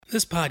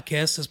This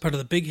podcast is part of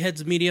the Big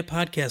Heads Media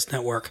Podcast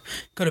Network.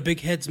 Go to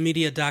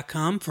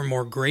bigheadsmedia.com for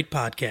more great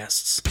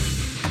podcasts.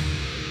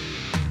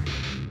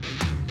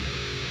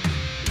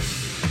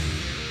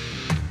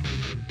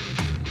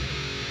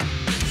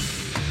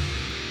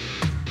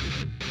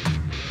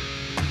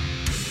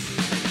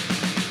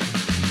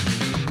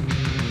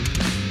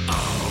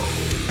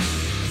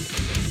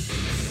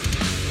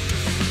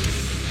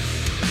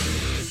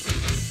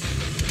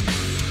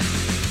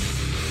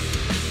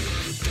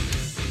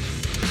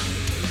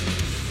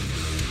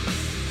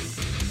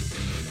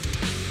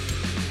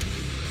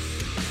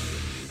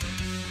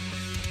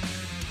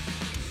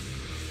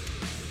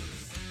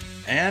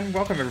 And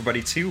welcome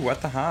everybody to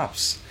What the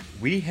Hops.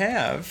 We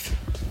have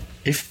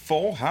a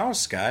full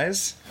house,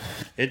 guys.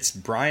 It's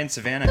Brian,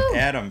 Savannah,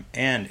 Adam,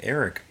 and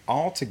Eric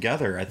all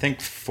together, I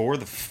think for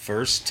the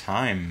first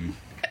time.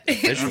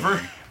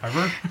 Ever?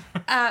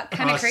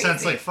 Kind of crazy.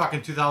 Since like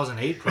fucking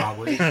 2008,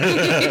 probably.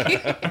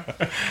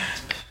 But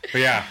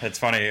yeah, it's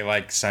funny,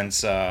 like since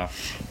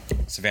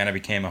Savannah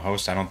became a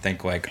host, I don't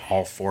think like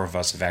all four of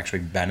us have actually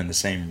been in the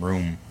same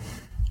room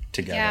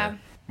together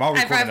while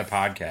recording the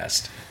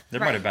podcast. There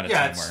might have been a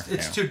time where...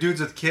 It's two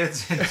dudes with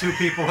kids and two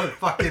people with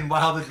fucking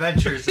wild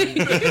adventures and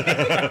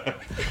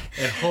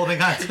holding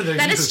on to their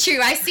That youth. is true.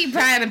 I see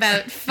Brian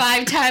about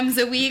 5 times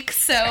a week,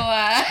 so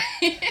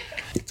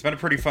It's been a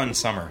pretty fun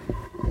summer.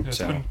 It's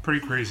been pretty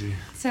crazy.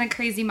 It's been a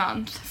crazy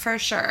month, for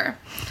sure.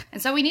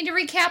 And so we need to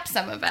recap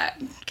some of it,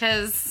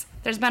 because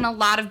there's been a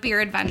lot of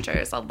beer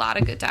adventures, a lot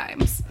of good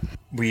times.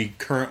 We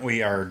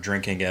currently are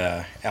drinking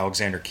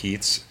Alexander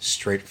Keith's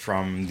straight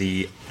from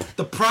the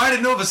Pride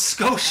of Nova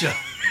Scotia.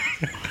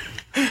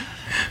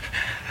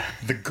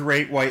 The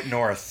Great White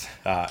North.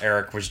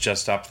 Eric was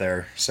just up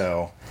there,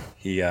 so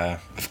he,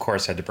 of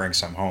course, had to bring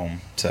some home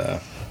to...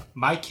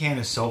 My can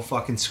is so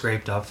fucking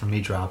scraped up from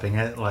me dropping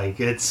it. Like,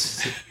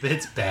 it's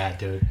bad,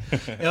 dude.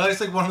 It looks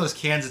like one of those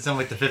cans that's in,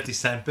 like, the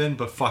 50-cent bin,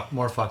 but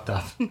more fucked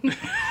up.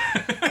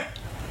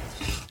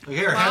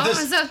 Here, have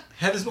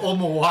this old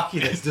Milwaukee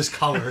that's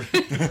discolored.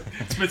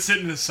 It's been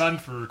sitting in the sun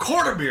for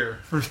Quarter beer.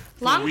 for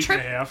a week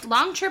and a half.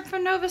 Long trip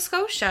from Nova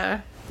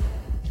Scotia.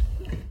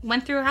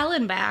 Went through hell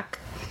and back.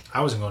 I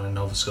wasn't going to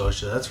Nova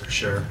Scotia, that's for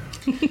sure.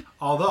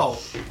 Although,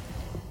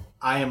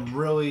 I am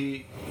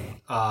really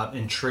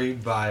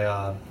intrigued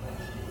by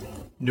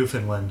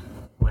Newfoundland.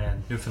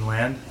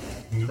 Newfoundland.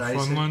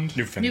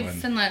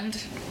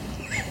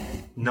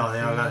 No, they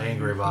all got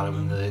angry about it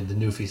when the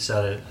Newfie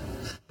said it.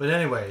 But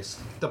anyways,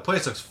 the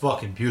place looks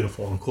fucking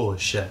beautiful and cool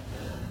as shit.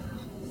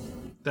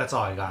 That's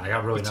all I got. I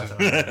got really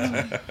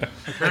nothing.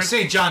 Like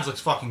St. John's looks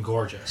fucking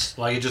gorgeous.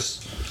 Like it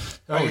just...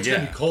 it's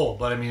gonna be cold,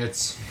 but I mean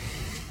it's...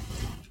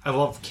 I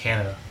love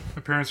Canada.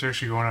 My parents are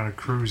actually going on a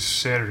cruise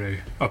Saturday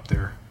up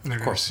there. And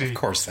Of course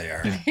they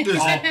are.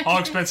 all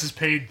expenses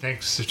paid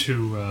thanks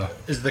to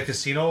Is the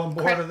casino on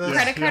board of this?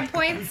 Credit card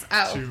points?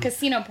 Oh,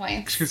 casino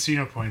points.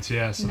 casino points,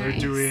 yeah. So Nice. they're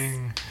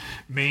doing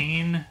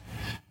Maine,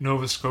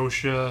 Nova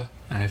Scotia,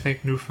 and I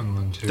think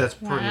Newfoundland too. That's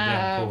pretty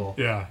damn cool.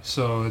 yeah,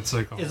 so it's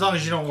like... As long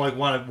as you don't like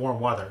want warm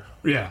weather.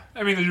 Yeah,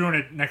 I mean, they're doing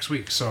it next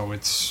week, so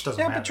it's... Doesn't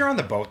Yeah, matter. but you're on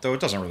the boat, though. It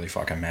doesn't really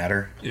fucking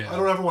matter. Yeah. I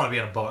don't ever want to be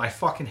on a boat. I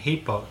fucking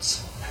hate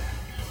boats.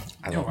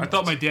 I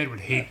thought my dad would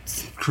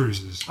hate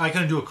cruises. I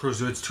couldn't do a cruise,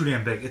 dude. It's too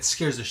damn big. It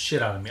scares the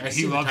shit out of me. I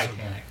see the loves them.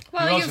 Titanic.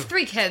 Well, He you loves have them.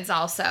 3 kids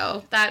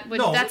also. That's a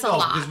no,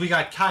 lot. because we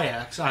got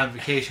kayaks on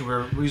vacation.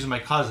 We're using my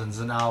cousins,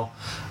 and now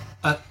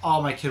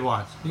all my kid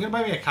wants. You gonna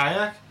buy me a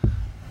kayak?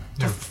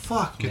 The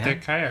fuck, Get man.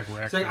 that kayak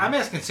whack. He's like, I'm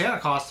asking Santa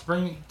Claus to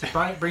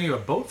bring you a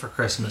boat for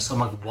Christmas. I'm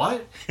like,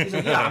 what? He's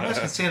like, yeah, I'm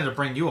asking Santa to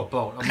bring you a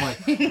boat. I'm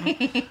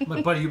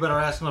like, buddy, you better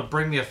ask him to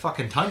bring me a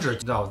fucking Tundra.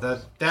 No,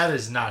 that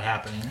is not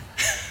happening.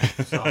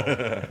 So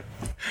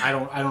I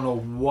don't know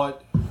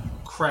what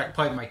crack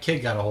pipe my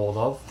kid got a hold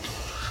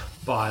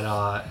of,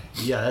 but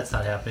yeah, that's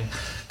not happening.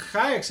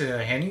 Kayaks, on the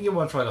other hand, you can get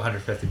one for like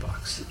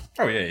 $150.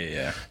 Oh,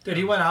 yeah. Dude,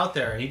 he went out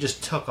there and he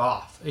just took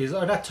off.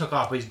 Not took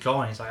off, but he's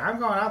going. He's like, I'm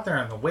going out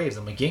there in the waves.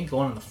 I'm like, you ain't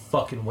going in the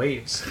fucking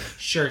waves.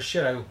 Sure as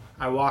shit.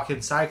 I walk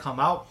inside, come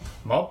out.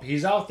 Well,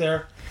 he's out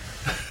there.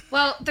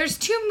 Well, there's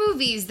 2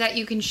 movies that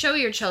you can show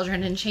your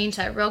children and change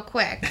that real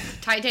quick.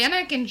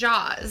 Titanic and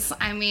Jaws.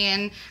 I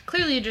mean,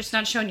 clearly you're just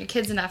not showing your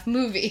kids enough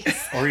movies.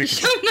 Or you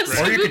Show them those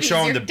Or you movies, could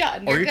show you're them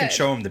done. or You're you can good.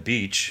 show them the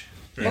beach.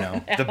 You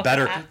know, the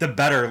better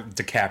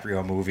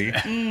DiCaprio movie.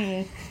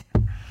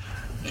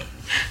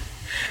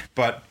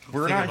 But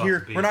we're Think not about here.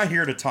 the beach. We're not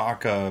here to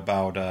talk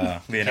about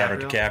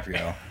Leonardo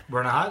DiCaprio.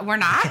 We're not? We're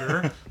not?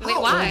 Sure. Wait,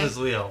 How why? old is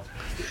Leo?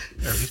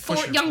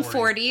 Young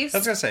 40s. I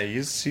was gonna say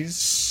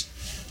he's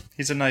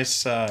a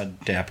nice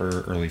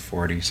dapper early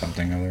 40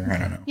 something other. I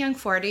don't know. Young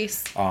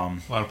 40s.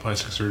 A lot of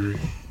plastic surgery.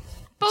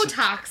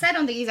 Botox. I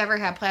don't think he's ever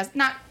had plastic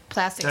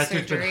That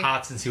dude's surgery. been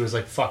hot since he was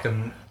like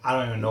fucking, I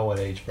don't even know what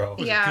age, bro.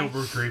 Yeah.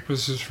 Gilbert Grape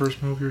was his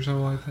first movie or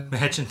something like that.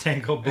 Match and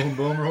Tango Boom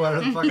Boom or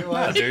whatever the fuck it Yeah,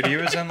 was. dude, he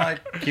was in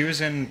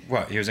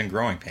what? He was in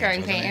Growing Pains. Growing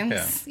wasn't he?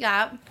 pains.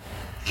 Yeah.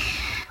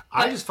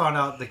 I just found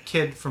out the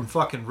kid from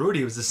fucking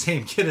Rudy was the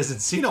same kid as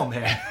Encino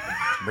Man.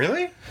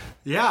 Really?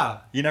 Yeah.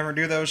 You never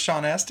knew that was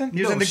Sean Astin?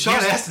 No, Sean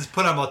Astin's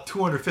put on about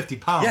 250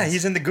 pounds. Yeah,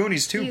 he's in the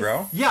Goonies too,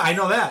 bro. Yeah, I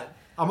know that.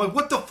 I'm like,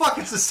 what the fuck?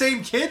 It's the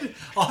same kid?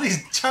 All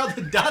these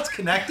childhood dots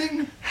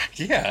connecting?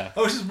 Yeah. I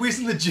was just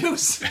wheezing the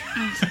juice.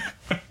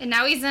 And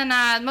now he's in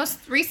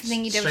most recent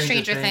thing he did with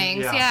Stranger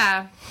Things.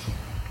 Yeah.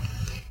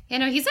 You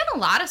know, he's in a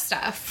lot of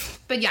stuff.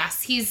 But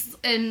yes, he's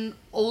an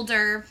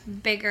older,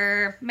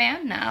 bigger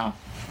man now.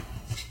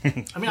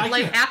 I mean,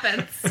 life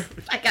happens,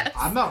 I guess.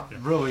 I'm not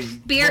really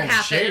beer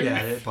shade happens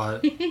at it,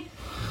 but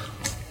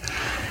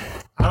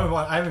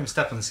I haven't even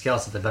stepped on the scale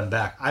since I've been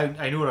back.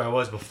 I knew what I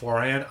was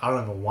beforehand. I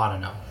don't even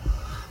want to know.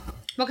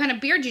 What kind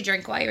of beer did you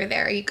drink while you were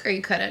there? Or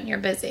you couldn't? You're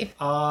busy.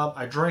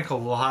 I drank a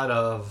lot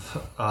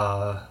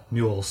of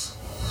mules,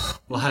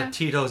 a lot of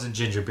Tito's and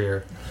ginger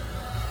beer,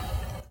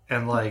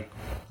 and like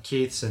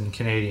Keith's and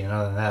Canadian.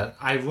 Other than that,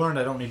 I've learned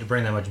I don't need to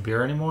bring that much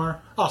beer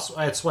anymore. Also,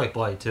 I had Swipe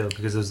Light too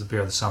because it was the beer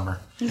of the summer.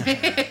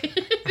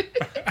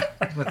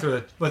 went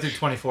through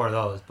 24 of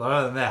those, but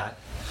other than that,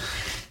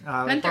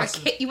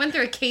 you went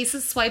through a case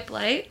of Swipe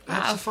Light.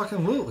 Wow.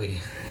 Absolutely.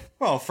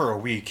 Well, for a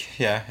week,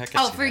 yeah.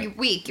 For a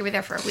week. You were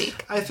there for a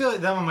week. I feel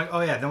like then I'm like,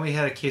 oh yeah. Then we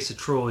had a case of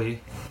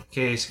Truly,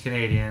 case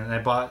Canadian, and I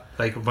bought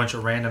like a bunch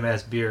of random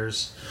ass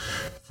beers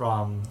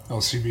from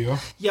LCBO.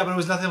 Yeah, but it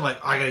was nothing like,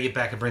 oh, I gotta get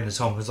back and bring this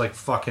home. It was like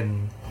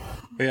fucking.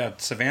 But yeah,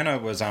 Savannah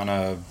was on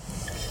a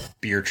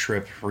beer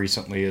trip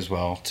recently as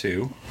well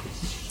too.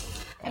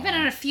 I've been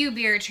on a few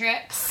beer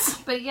trips,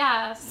 but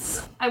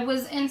yes, I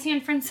was in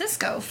San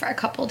Francisco for a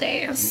couple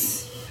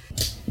days.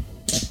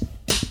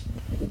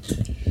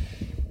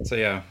 So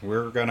yeah,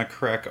 we're gonna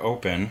crack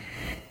open,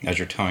 as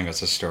you're telling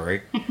us a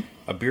story,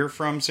 a beer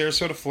from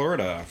Sarasota,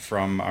 Florida,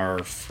 from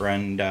our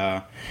friend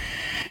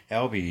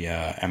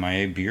Albie,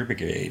 MIA Beer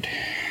Brigade.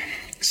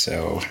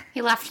 So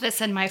he left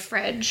this in my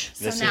fridge,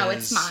 so now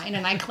it's mine,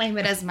 and I claim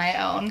it as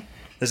my own.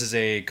 This is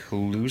a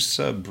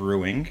Calusa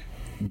Brewing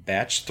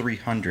Batch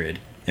 300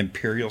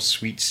 Imperial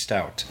Sweet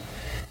Stout.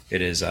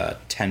 It is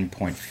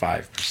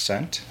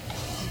 10.5%.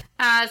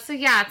 So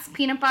yeah, it's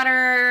peanut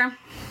butter,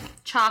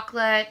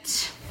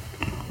 chocolate,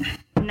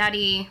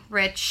 nutty,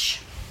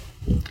 rich.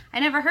 I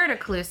never heard of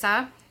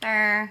Calusa.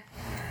 They're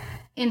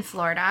in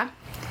Florida.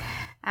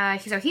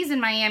 So he's in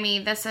Miami.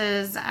 This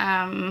is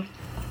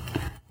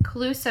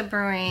Calusa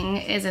Brewing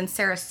is in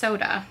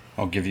Sarasota.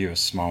 I'll give you a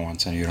small one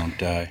so you don't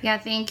die. Yeah,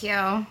 thank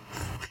you.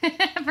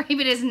 For anybody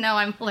who doesn't know,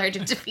 I'm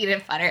allergic to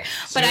peanut butter.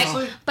 But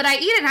Seriously? I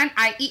eat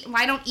it.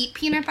 I don't eat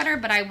peanut butter,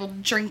 but I will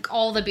drink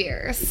all the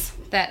beers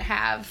that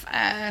have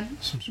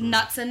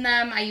nuts in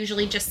them. I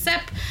usually just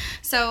sip.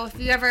 So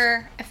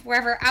if we're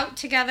ever out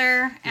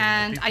together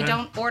and I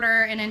don't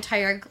order an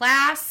entire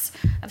glass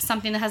of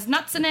something that has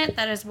nuts in it,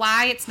 that is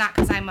why. It's not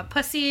because I'm a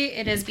pussy.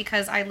 It is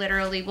because I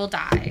literally will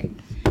die.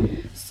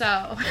 So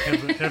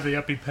have the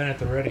EpiPen at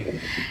the ready.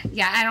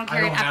 Yeah, I don't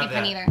carry an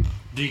EpiPen either.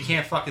 You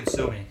can't fucking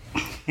sue me.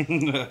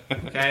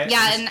 Okay?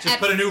 Yeah, just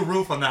put a new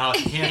roof on the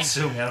house. You can't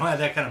sue me. I don't have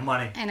that kind of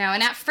money. I know.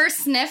 And at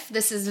first sniff,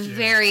 this is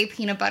very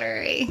peanut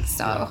buttery.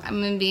 So I'm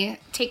going to be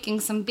taking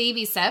some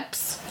baby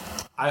sips.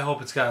 I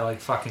hope it's got like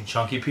fucking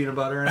chunky peanut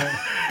butter in it.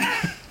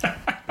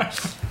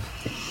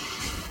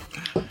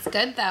 It's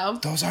good though.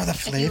 Those are the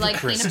flavor like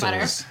crystals. Peanut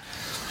butter.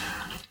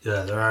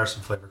 Yeah, there are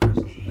some flavor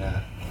crystals in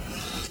that.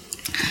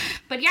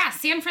 But yeah,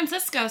 San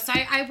Francisco. So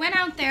I went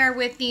out there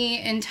with the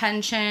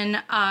intention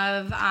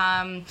of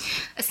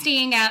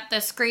staying at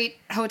this great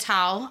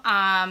hotel.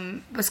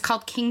 It was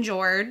called King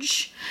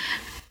George.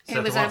 Is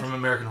that the one from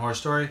American Horror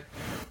Story?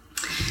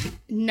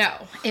 No,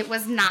 it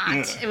was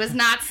not. It was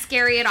not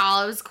scary at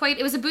all.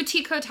 It was a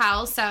boutique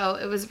hotel, so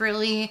it was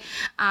really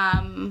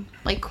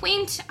like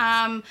quaint.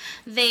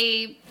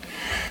 They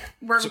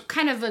were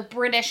kind of a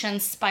British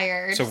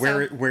inspired. So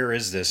where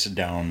is this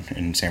down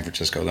in San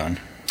Francisco then?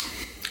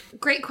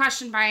 Great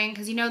question, Brian,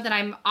 because you know that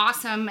I'm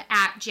awesome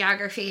at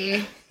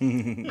geography. So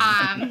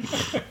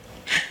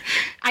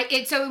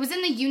it was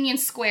in the Union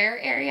Square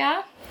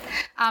area,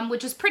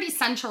 which was pretty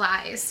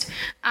centralized.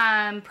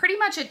 Pretty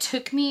much it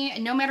took me,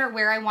 no matter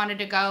where I wanted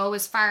to go,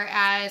 as far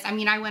as,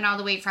 I went all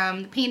the way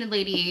from the Painted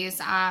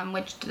Ladies,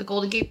 which to the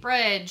Golden Gate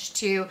Bridge,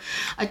 to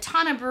a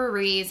ton of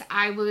breweries.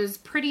 I was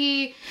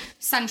pretty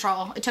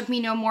central. It took me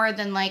no more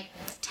than like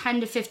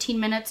 10 to 15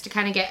 minutes to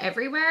kind of get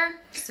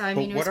everywhere. So,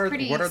 it was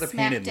pretty what are the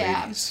Painted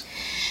dab. Ladies?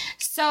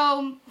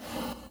 So,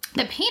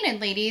 the Painted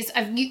Ladies,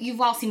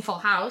 you've all seen Full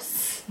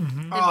House.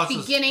 Mm-hmm.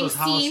 The beginning those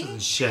scene.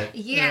 And shit.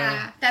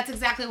 Yeah, that's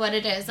exactly what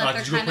it is.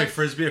 Did you go play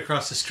Frisbee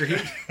across the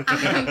street?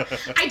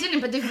 I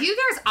didn't, but the view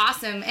there is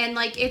awesome. And,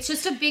 it's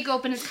just a big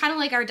open, it's kind of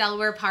like our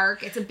Delaware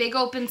Park. It's a big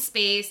open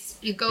space.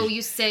 You go,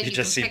 you sit, You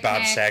just see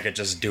Bob Saget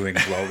just doing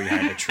blow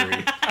behind a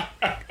tree.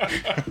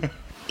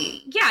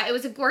 Yeah, yeah, it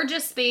was a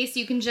gorgeous space.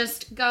 You can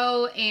just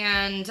go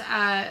and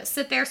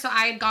sit there. So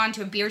I had gone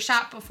to a beer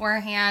shop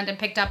beforehand and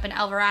picked up an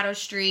Alvarado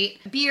Street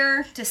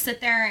beer to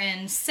sit there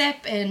and sip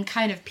and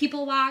kind of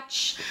people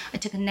watch. I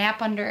took a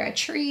nap under a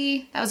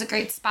tree. That was a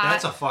great spot.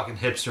 That's a fucking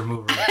hipster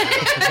move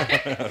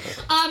right there.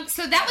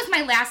 So that was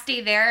my last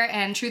day there,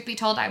 and truth be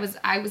told, I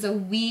was a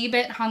wee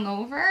bit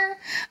hungover.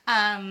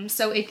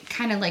 So it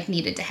kind of like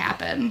needed to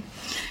happen.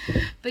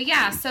 But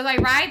yeah, so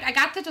I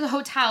got to the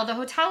hotel. The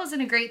hotel was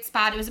in a great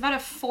spot. It was about a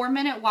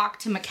 4-minute walk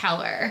to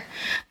McKellar.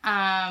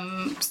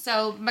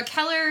 So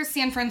McKellar,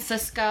 San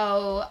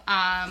Francisco.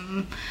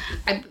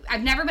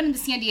 I've never been to the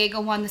San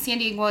Diego one. The San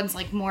Diego one's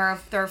like more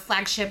of their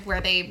flagship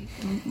where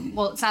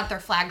it's not their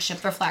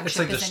flagship. Their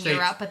flagship is in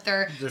Europe, but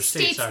their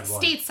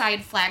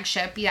stateside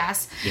flagship,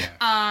 yes.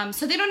 Yeah.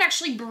 So they don't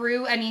actually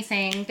brew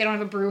anything. They don't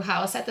have a brew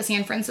house at the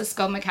San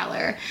Francisco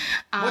McKellar.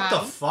 What the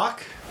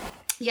fuck?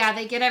 Yeah,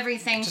 they get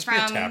everything Just from...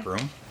 be a tap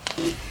room.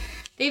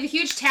 They have a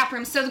huge tap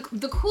room. So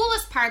the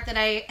coolest part that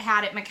I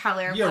had at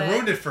McKellar You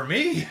ruined it for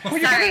me.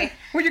 Sorry.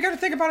 You got to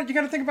think about it. You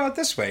got to think about it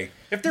this way.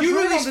 If they're You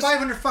brewing release all this-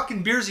 500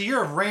 fucking beers a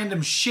year of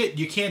random shit.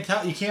 You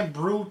can't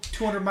brew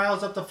 200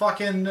 miles up the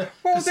fucking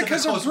Pacific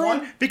Coast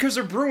one. because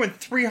they're brewing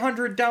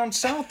 300 down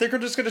south. They're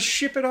just going to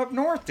ship it up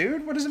north,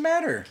 dude. What does it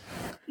matter?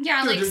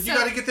 Yeah, Dude, like you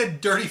gotta get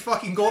that dirty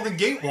fucking Golden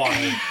Gate water.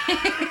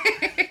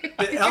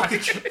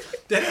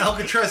 that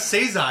Alcatraz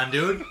Saison,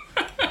 dude.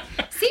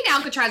 Seeing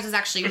Alcatraz was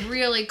actually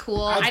really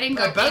cool. I didn't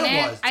go bet in it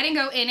it. was. I didn't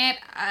go in it.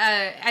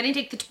 I didn't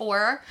take the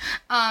tour.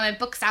 It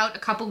books out a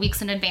couple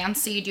weeks in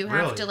advance, so you do have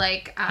Really? to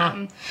like.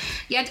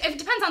 Yeah, it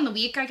depends on the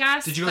week, I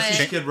guess. Did you go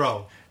see Skid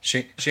Row?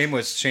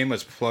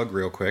 Shameless plug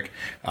real quick.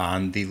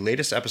 On the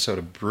latest episode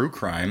of Brew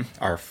Crime,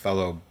 our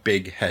fellow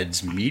Big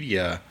Heads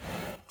Media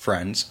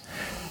friends,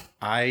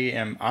 I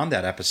am on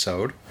that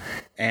episode,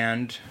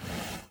 and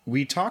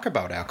we talk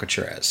about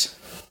Alcatraz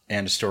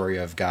and a story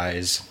of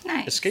guys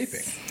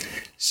escaping.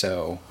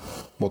 So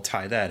we'll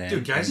tie that in.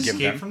 Dude, guys and give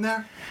escaped them... from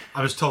there?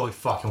 I was totally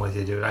fucking with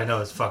you, dude. I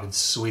know it's fucking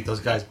sweet. Those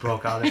guys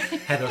broke out and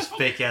had those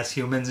fake ass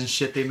humans and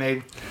shit they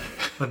made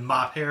with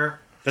mop hair.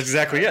 That's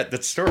exactly it.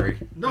 That's the story.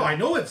 No, I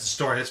know it's a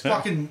story. It's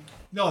fucking...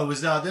 No, it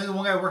was there's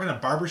one guy working in a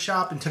barber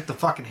shop and took the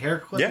fucking hair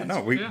clip. Yeah, no,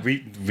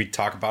 we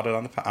talk about it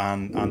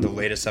on the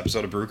latest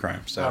episode of Brew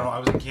Crime. So I don't know. I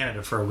was in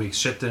Canada for a week.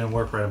 Shit didn't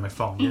work right on my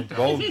phone.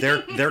 well,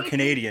 they're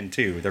Canadian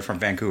too. They're from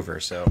Vancouver.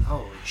 So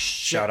Holy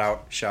shit!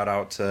 shout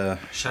out to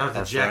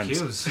to Jack friends.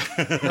 Hughes.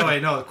 No,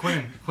 wait, no,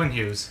 Quinn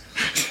Hughes.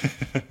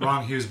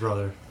 Wrong Hughes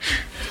brother.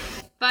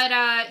 But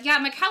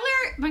yeah,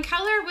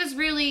 McKellar was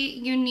really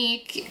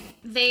unique.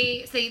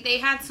 They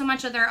had so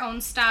much of their own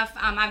stuff.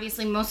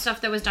 Obviously, most stuff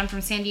that was done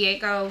from San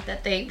Diego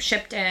that they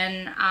shipped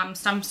in.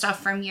 Some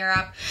stuff from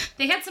Europe.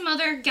 They had some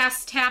other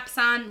guest taps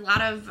on. A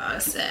lot of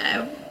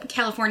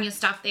California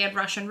stuff. They had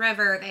Russian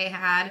River. They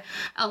had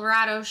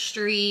Alvarado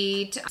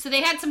Street. So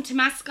they had some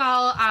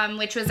Temescal,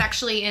 which was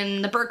actually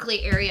in the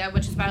Berkeley area,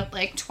 which is about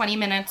like 20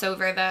 minutes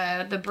over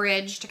the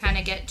bridge to kind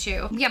of get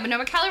to. Yeah, but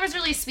no, McKellar was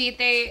really sweet.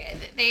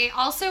 They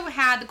also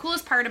had the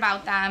coolest part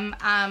about them.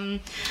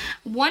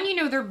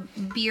 One, their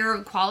beer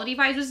quality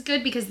wise was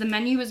good because the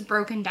menu was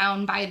broken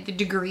down by the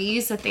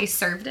degrees that they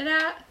served it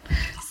at.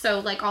 So,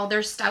 like, all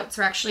their stouts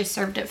are actually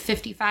served at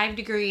 55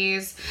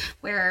 degrees,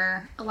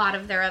 where a lot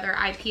of their other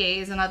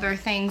IPAs and other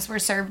things were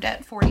served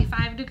at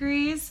 45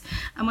 degrees,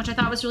 which I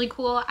thought was really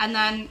cool. And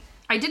then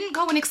I didn't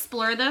go and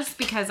explore this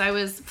because I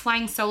was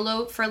flying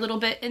solo for a little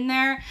bit in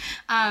there.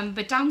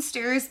 But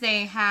downstairs,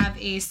 they have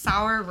a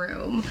sour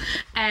room.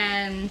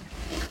 And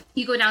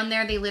you go down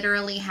there, they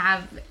literally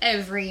have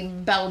every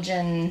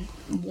Belgian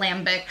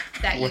lambic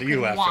that you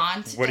could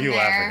want. What are you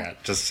laughing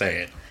at? Just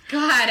say it. Go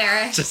ahead,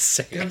 Eric. Just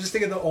say it. I'm just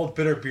thinking of the old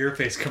bitter beer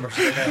face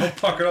commercial. I'll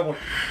pucker up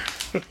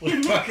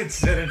like fucking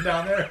sitting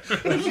down there.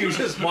 Like you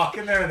just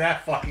walking there and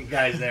that fucking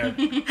guy's there.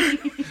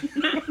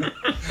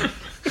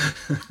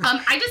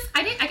 I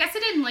guess I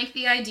didn't like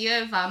the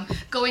idea of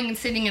going and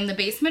sitting in the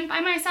basement by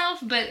myself,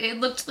 but it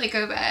looked like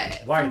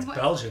Why? It's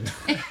Belgian.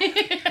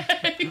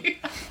 It's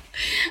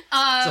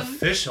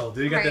official,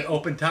 dude. You got Right. that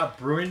open top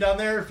brewing down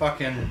there.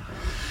 Fucking.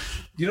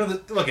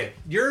 Look at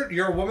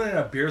you're a woman in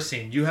a beer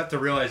scene. You have to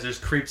realize there's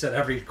creeps at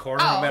every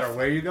corner, no matter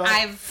where you go.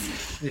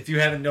 If you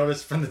haven't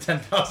noticed from the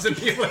 10,000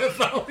 people that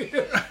follow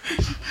you,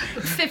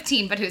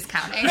 15, but who's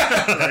counting?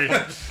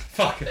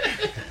 fuck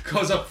it,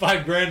 goes up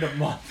 $5,000 a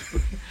month.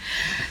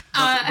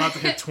 About to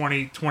hit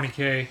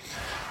 20K.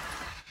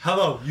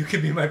 Hello, you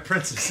can be my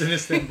princess in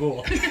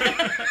Istanbul.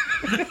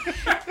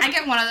 I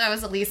get one of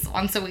those at least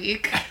once a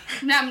week.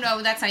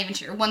 No, that's not even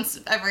true. Once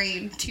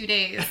every 2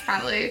 days,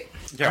 probably.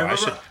 Yeah,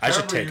 I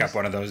should take up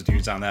one of those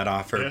dudes on that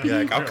offer. Be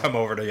like, I'll come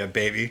over to you,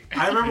 baby.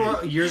 I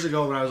remember years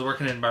ago when I was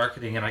working in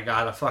marketing and I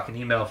got a fucking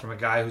email from a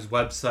guy whose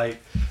website,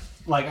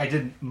 like I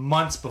did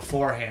months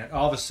beforehand.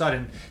 All of a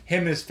sudden, him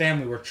and his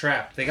family were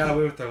trapped. They got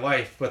away with their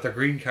life, but their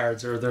green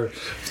cards or their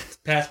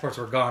passports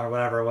were gone or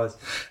whatever it was.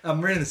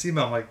 I'm reading this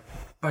email, I'm like,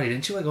 buddy,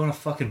 didn't you like own a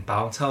fucking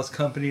bounce house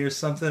company or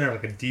something, or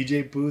like a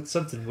DJ booth,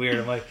 something weird?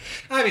 I'm like,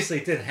 obviously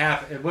it didn't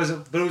happen. It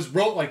wasn't, but it was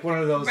wrote like one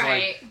of those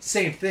Right. like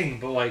same thing,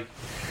 but like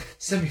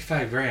Send me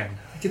 $5,000.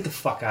 Get the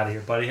fuck out of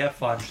here, buddy. Have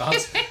fun.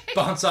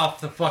 Bounce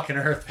off the fucking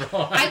earth,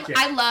 bro.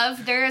 I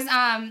love.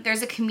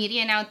 There's a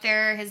comedian out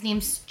there. His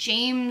name's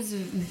James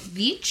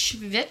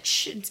Veitch.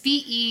 It's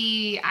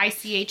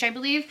Veich, I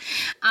believe.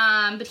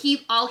 But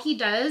all he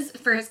does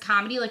for his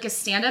comedy, like his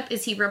stand up,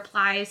 is he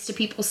replies to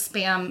people's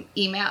spam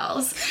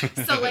emails.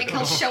 So like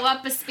he'll show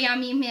up a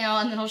spam email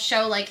and then he'll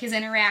show like his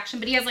interaction.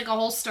 But he has like a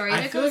whole story.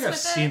 I feel like I've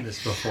seen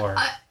this before.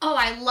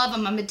 I love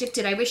him. I'm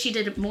addicted. I wish he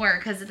did it more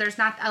because there's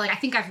not like I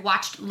think I've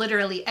watched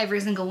literally every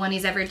single one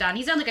he's ever done.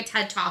 He's done like a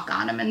TED talk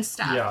on him and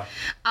stuff. Yeah.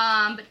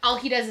 But all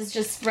he does is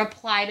just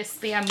reply to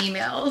spam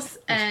emails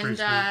and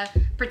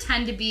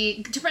pretend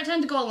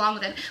to go along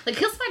with it. Like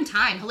he'll spend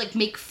time. He'll like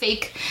make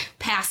fake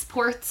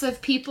passports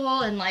of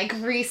people and like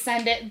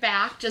resend it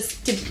back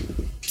just to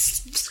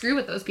screw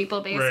with those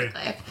people,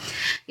 basically. Right.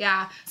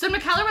 Yeah. So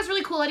McKellar was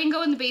really cool. I didn't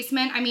go in the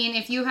basement. I mean,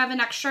 if you have an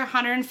extra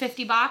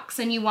 $150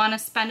 and you want to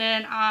spend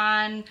it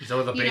on, is that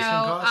what the basement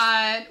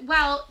costs?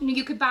 Well,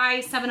 you could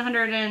buy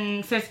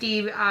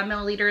 750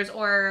 milliliters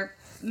or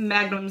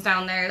magnums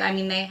down there. I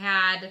mean, they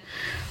had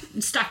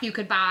stuff you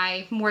could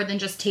buy more than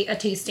just a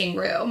tasting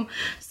room.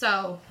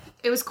 So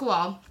it was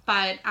cool.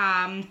 But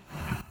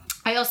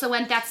I also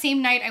went that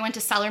same night. I went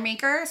to Cellar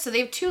Maker. So they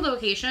have 2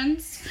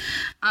 locations.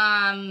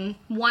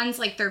 One's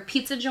like their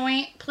pizza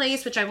joint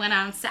place, which I went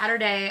on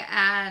Saturday,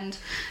 and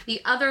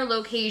the other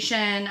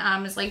location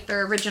is like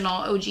their original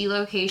OG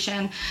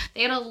location.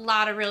 They had a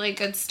lot of really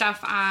good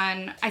stuff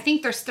on. I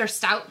think their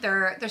stout.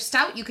 Their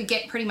stout you could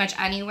get pretty much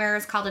anywhere.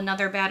 It's called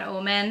Another Bad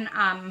Omen.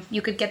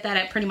 You could get that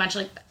at pretty much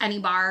like any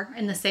bar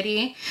in the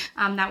city.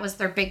 That was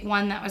their big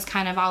one. That was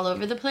kind of all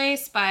over the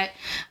place, but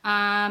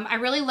I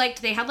really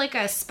liked. They had like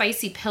a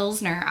spicy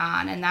Pilsner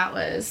on, and that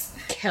was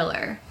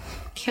killer.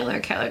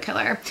 Killer.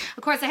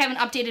 Of course, I haven't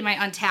updated my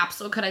Untapped,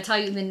 so could I tell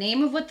you the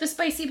name of what the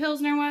spicy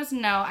Pilsner was?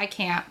 No, I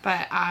can't,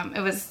 but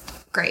it was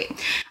great.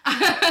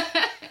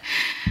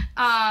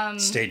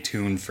 Stay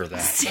tuned for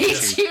that. Stay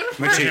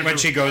tuned when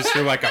she goes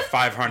through like a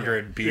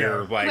 500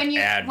 beer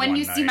ad when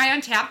you night. see my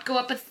Untapped go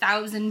up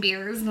 1,000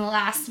 beers in the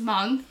last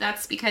month,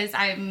 that's because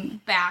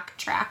I'm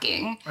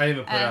backtracking. I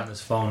didn't even put it on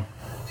this phone.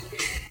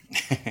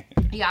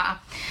 Yeah.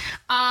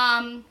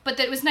 But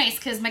it was nice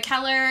because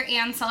McKellar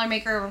and Cellar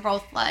Maker were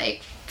both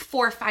like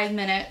 4 or 5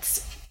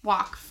 minutes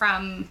walk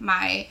from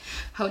my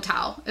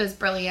hotel. It was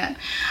brilliant.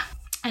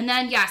 And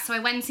then, so I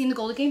went and seen the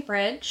Golden Gate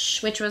Bridge,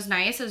 which was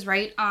nice. It was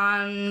right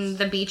on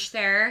the beach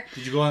there.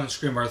 Did you go on the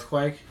Scream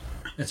Earthquake?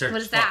 What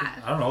is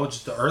that? I don't know.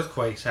 Just the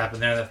earthquakes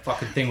happened there. That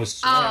fucking thing was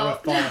falling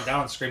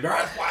down and screamed,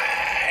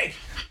 "Earthquake!"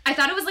 I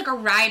thought it was like a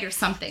ride or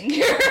something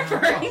you're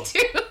referring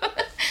to.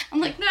 I'm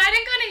like, no, I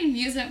didn't go to any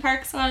amusement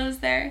parks while I was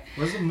there.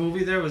 Was the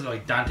movie there? Was it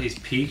like Dante's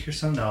Peak or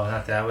something? No,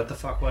 not that. What the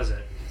fuck was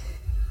it?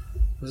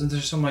 Wasn't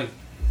there some like...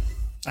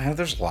 I know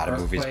there's a lot of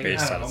movies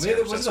based on it.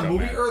 Maybe was it a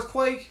movie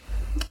Earthquake?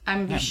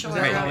 I'm sure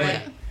of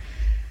it.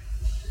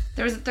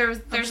 There's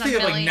a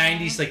million. Like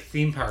 90s like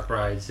theme park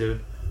rides, dude.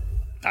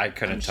 I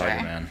couldn't tell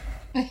you, man.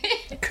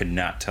 I could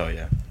not tell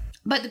you.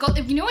 But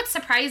you know what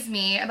surprised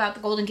me about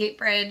the Golden Gate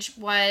Bridge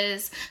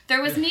was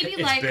there was maybe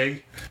it's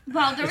big.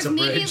 Well, there was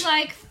maybe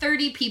like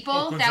 30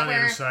 people that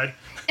were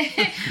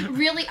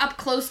really up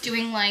close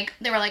doing like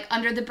they were like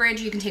under the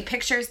bridge. You can take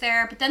pictures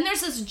there, but then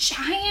there's this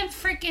giant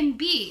freaking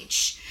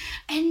beach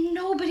and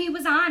nobody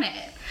was on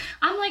it.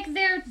 I'm like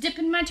there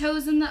dipping my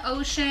toes in the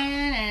ocean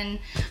and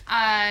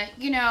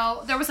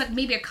there was like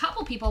maybe a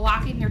couple people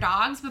walking their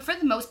dogs, but for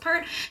the most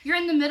part you're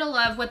in the middle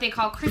of what they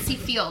call Crissy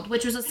Field,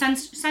 which was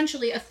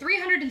essentially a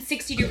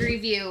 360-degree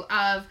view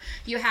of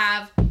you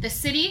have the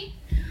city,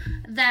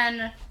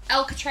 then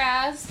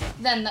Alcatraz,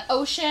 then the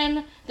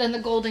ocean, then the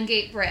Golden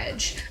Gate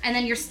Bridge. And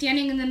then you're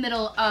standing in the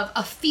middle of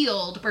a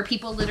field where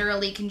people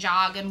literally can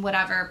jog and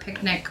whatever,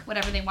 picnic,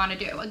 whatever they want to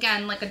do.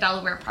 Again, like a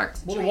Delaware Park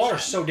situation. Well, the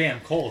water's so damn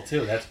cold,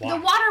 too. That's why.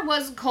 The water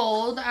was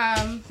cold.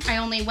 I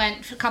only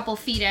went a couple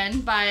feet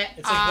in, but...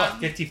 It's like,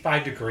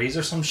 55 degrees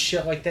or some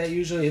shit like that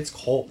usually? It's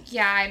cold.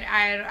 Yeah,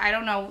 I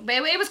don't know. But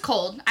it was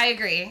cold. I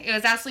agree. It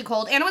was absolutely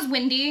cold. And it was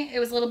windy. It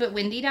was a little bit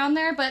windy down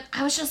there, but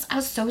I was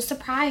so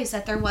surprised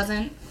that there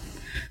wasn't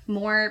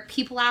more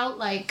people out,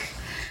 like,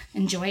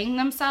 enjoying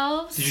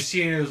themselves. Did you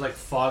see any of those, like,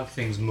 fog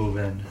things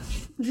moving?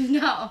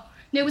 No.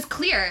 It was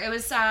clear. It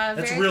was,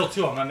 That's real,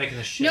 too. I'm not making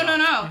this shit No.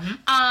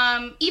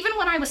 Mm-hmm. Even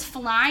when I was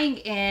flying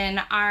in,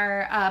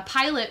 our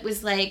pilot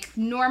was like,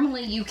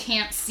 normally you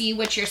can't see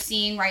what you're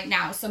seeing right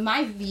now. So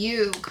my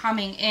view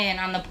coming in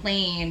on the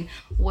plane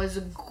was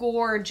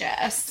gorgeous.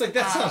 It's like,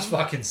 that sounds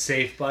fucking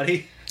safe,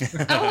 buddy. He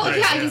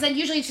said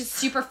usually it's just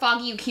super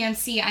foggy, you can't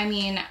see. I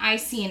mean, I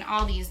seen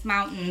all these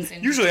mountains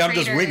and usually I'm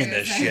just winging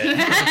this shit.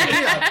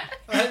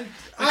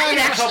 I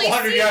got a couple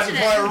hundred yards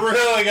before I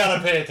really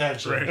gotta pay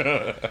attention.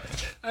 Right.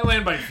 I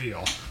land by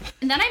feel.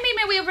 And then I made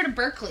my way over to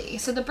Berkeley.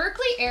 So the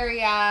Berkeley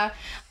area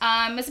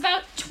is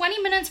about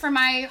 20 minutes from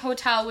my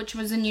hotel, which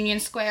was in Union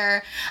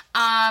Square.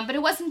 But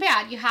it wasn't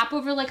bad. You hop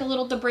over like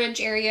the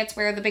bridge area. It's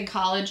where the big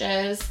college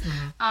is.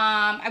 Mm-hmm.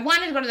 I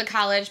wanted to go to the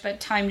college, but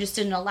time just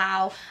didn't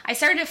allow. I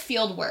started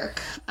field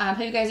work. Have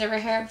you guys ever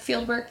heard of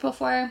field work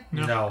before?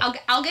 No.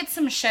 I'll get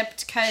some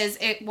shipped because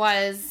it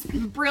was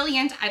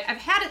brilliant. I've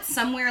had it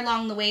somewhere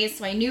along the way,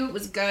 so I knew it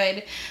was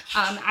good.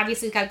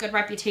 Obviously, it's got a good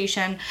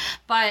reputation.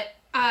 But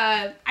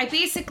I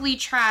basically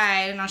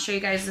tried, and I'll show you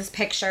guys this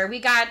picture. We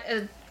got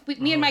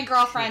me and my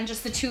girlfriend,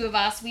 just the two of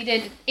us, we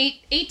did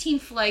 18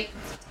 flights.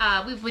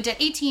 We did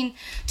 18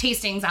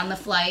 tastings on the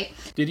flight.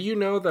 Did you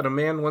know that a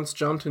man once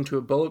jumped into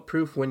a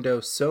bulletproof window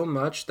so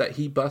much that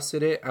he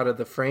busted it out of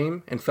the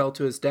frame and fell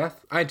to his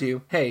death? I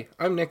do. Hey,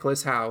 I'm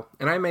Nicholas Howe,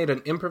 and I made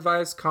an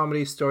improvised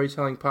comedy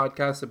storytelling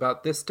podcast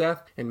about this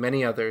death and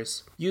many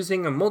others.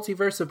 Using a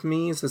multiverse of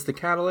me's as the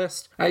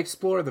catalyst, I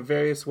explore the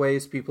various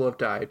ways people have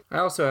died. I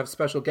also have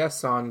special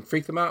guests on and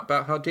freak them out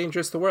about how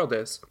dangerous the world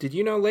is. Did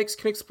you know lakes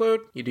can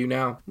explode? You do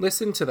now.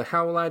 Listen to the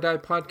How Will I Die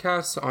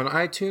podcast on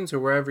iTunes or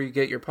wherever you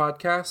get your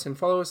podcasts, and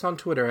follow us on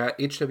Twitter at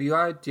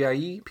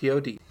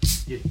HWIDIEPOD.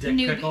 You dick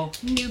pickle.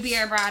 New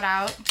beer brought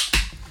out.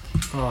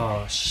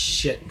 Oh,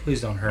 shit. Please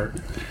don't hurt.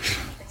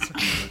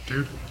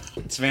 Dude.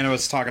 Savannah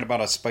was talking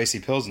about a spicy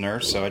Pilsner,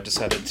 so I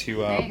decided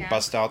to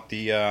bust out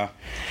the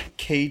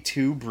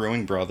K2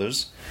 Brewing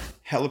Brothers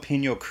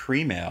Jalapeno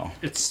Cream Ale.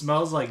 It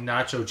smells like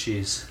nacho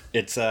cheese.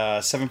 It's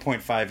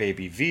 7.5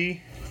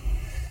 ABV.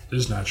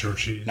 This is nacho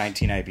cheese.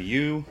 19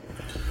 IBU.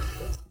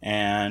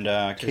 And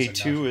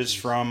K2 is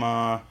from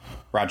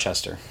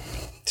Rochester.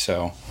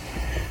 So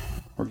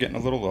we're getting a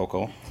little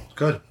local.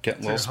 Good.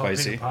 Getting a little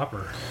spicy.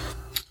 Popper.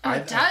 Oh,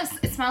 it does.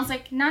 It smells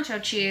like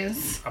nacho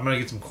cheese. I'm going to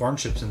get some corn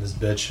chips in this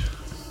bitch.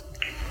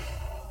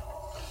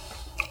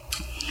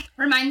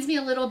 Reminds me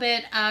a little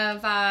bit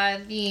of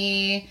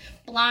the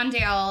blonde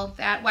ale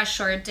that West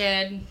Shore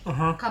did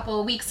a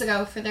couple of weeks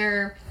ago for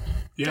their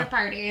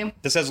party.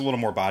 This has a little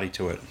more body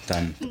to it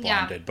than the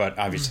blonde did, but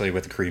obviously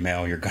with the cream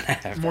ale, you're going to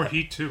have more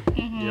heat too.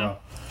 Mm-hmm. Yeah.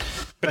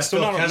 But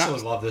still Phil Kessel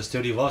would love this,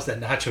 dude. He loves that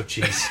nacho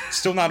cheese.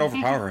 Still not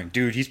overpowering.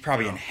 Dude, he's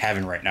probably in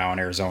heaven right now in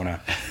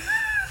Arizona.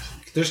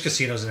 There's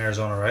casinos in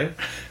Arizona, right?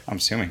 I'm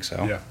assuming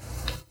so. Yeah.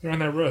 They're on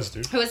that res,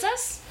 dude. Who is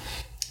this?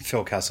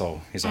 Phil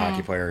Kessel. He's a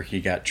hockey player. He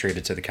got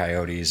traded to the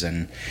Coyotes,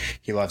 and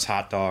he loves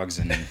hot dogs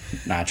and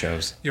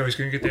nachos. Yo, he's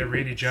going to get that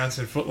Randy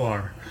Johnson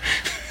footlong.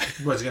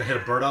 What, is he going to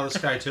hit a bird out of the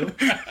sky, too?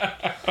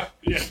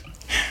 Yeah.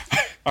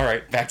 All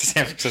right, back to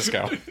San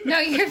Francisco. No,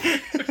 you're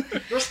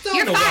We're still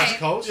You're in the fine. West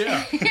Coast.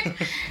 Yeah.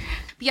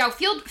 yeah.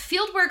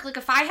 Field work. Like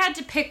if I had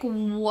to pick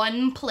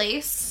one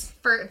place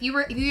if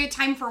you had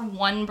time for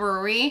one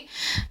brewery,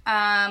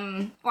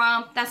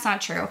 well, that's not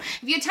true.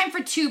 If you had time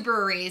for two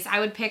breweries, I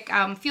would pick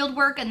Field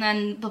Work, and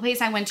then the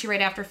place I went to right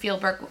after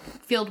Field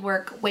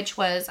Work, which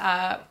was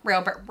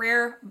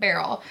Rare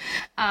Barrel,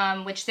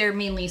 which they're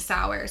mainly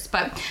sours.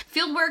 But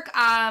Field Work,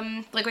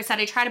 like I said,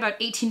 I tried about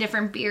 18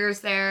 different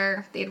beers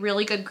there. They had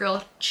really good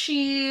grilled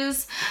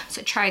cheese,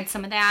 so I tried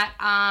some of that.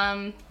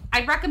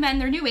 I'd recommend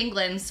their New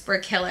Englands were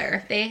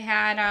killer. They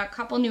had a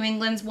couple New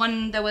Englands.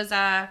 One that was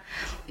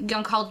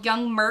called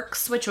Young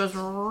Mercs, which was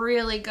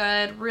really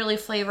good, really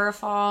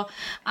flavorful.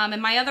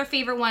 And my other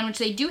favorite one, which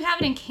they do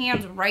have it in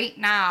cans right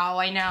now,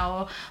 I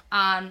know,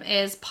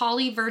 is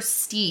Polly vs.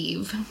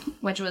 Steve,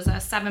 which was a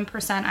 7%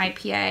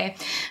 IPA.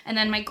 And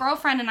then my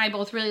girlfriend and I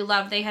both really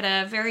loved, they had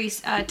a very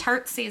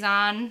tart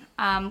saison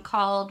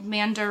called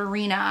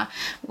Mandarina,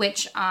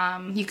 which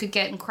you could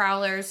get in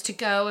Crowlers to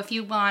go if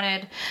you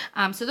wanted.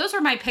 So those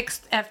are my picks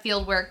at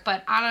Fieldwork,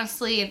 but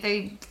honestly,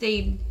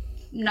 they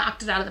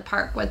knocked it out of the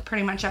park with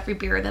pretty much every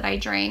beer that I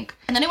drank.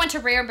 And then I went to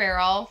Rare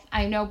Barrel.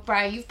 I know,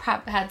 Brian, you've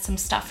probably had some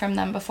stuff from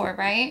them before,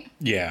 right?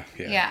 Yeah.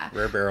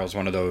 Rare Barrel is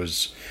one of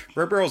those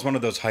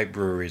hype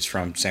breweries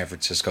from San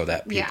Francisco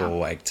that people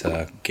like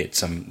to get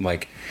some,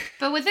 like...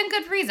 But within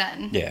good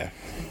reason. Yeah.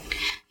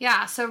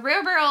 Yeah, so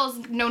Rare Barrel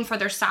is known for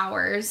their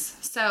sours.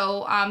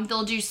 So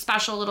they'll do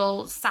special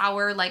little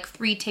sour, like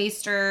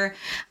 3-taster.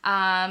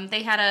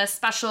 They had a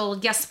special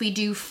Yes We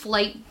Do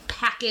flight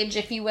package,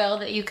 if you will,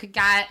 that you could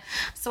get.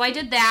 So I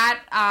did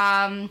that.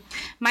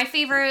 My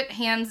favorite,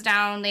 hands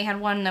down, they had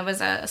one that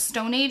was a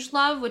Stone Age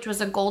Love, which was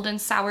a golden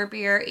sour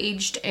beer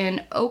aged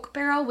in oak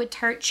barrel with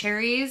tart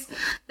cherries.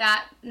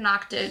 That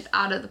knocked it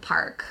out of the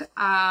park.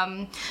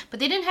 But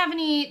they didn't have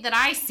any, that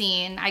I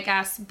seen, I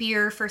guess,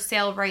 beer for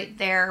sale right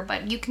there.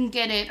 But you can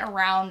get it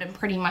around in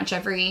pretty much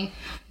every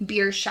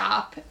beer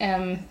shop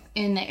in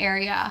the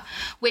area,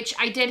 which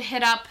I did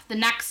hit up the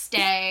next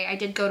day. I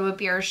did go to a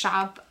beer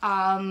shop,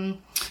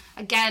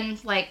 again,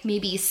 like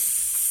maybe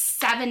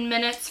 7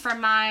 minutes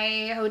from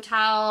my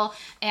hotel,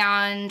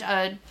 and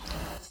a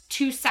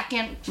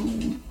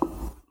 2-second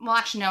well,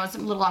 actually, no, it was a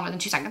little longer than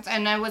 2 seconds.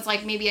 And it was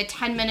like maybe a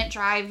 10-minute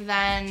drive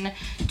then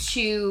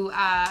to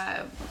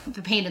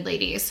the Painted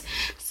Ladies.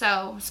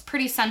 So it's a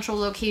pretty central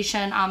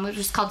location, which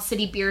is called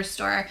City Beer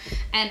Store.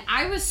 And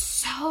I was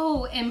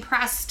so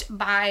impressed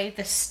by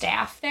the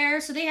staff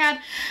there. So they had,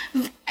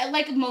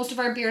 like most of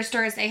our beer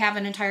stores, they have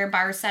an entire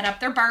bar set up.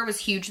 Their bar was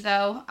huge,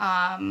 though.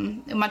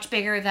 Much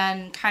bigger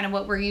than kind of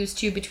what we're used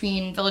to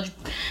between Village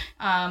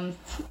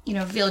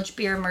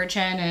Beer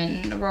Merchant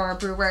and Aurora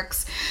Brew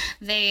Works.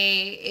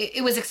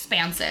 It was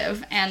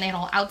expansive, and they had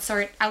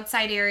an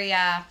outside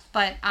area,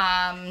 but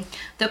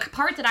the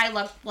part that I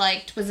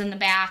liked was in the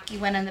back. You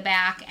went in the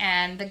back,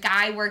 and the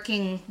guy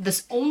working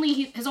his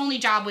only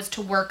job was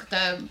to work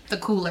the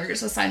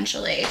coolers,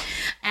 essentially,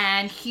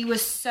 and he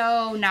was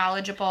so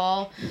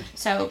knowledgeable.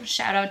 So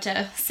shout out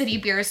to City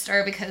Beer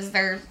Store, because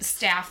their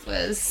staff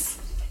was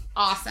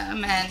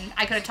awesome, and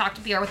I could have talked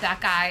to beer with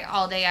that guy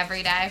all day,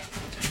 every day.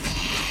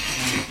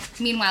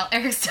 Meanwhile,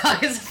 Eric's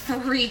dog is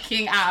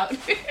freaking out.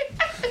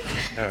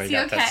 Oh, he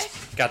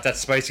got that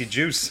spicy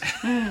juice.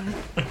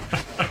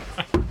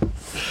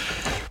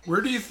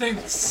 Where do you think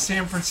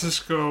San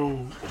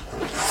Francisco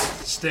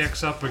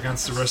stacks up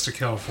against the rest of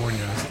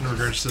California in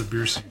regards to the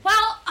beer scene?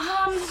 Well,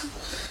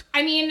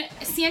 I mean,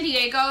 San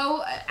Diego,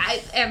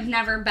 I have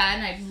never been.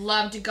 I'd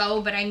love to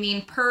go, but I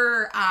mean,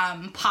 per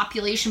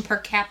population, per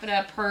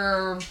capita,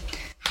 per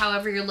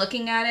however you're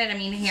looking at it, I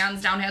mean,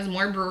 hands down has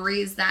more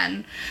breweries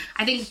than,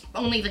 I think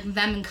only like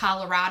them in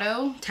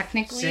Colorado,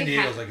 technically. San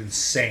Diego's like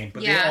insane.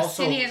 But yeah, they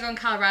also, San Diego and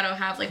Colorado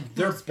have like...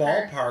 Their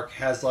ballpark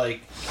has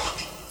like,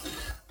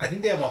 I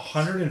think they have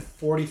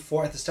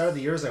 144, at the start of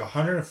the year, it's like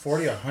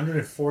 140 or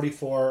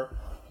 144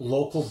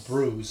 local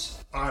brews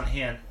on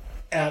hand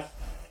at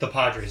the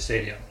Padres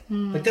Stadium.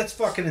 Like, that's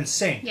fucking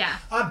insane. Yeah.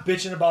 I'm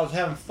bitching about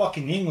having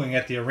fucking Yingling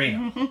at the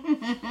arena.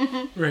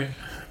 Right.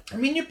 I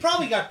mean, you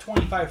probably got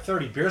 25,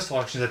 30 beer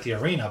selections at the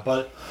arena,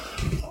 but...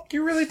 Do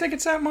you really think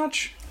it's that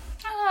much?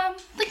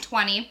 Like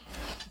 20.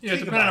 Yeah,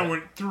 Think depending about on it.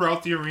 what,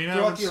 throughout the arena, I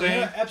Throughout would the say.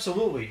 arena,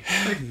 absolutely.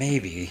 The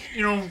Maybe. If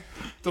you 100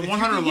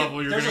 can get-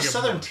 level, you're going to There's get a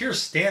Southern more. Tier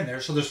stand there,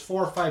 so there's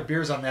 4 or 5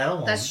 beers on that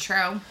alone. That's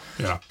true.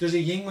 Yeah. There's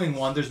a Yingling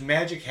one, there's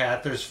Magic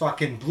Hat, there's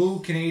fucking Blue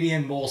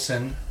Canadian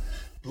Molson,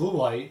 Blue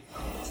Light,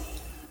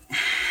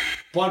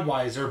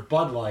 Budweiser,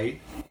 Bud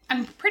Light.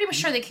 I'm pretty much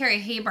sure they carry a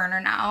hay burner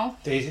now.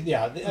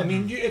 I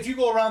mean, if you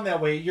go around that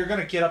way, you're going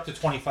to get up to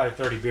 25,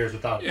 30 beers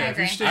without it. Yeah, I if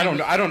you agree. stay I in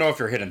don't know if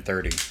you're hitting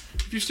 30.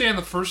 If you stay in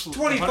the first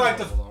 25 to 100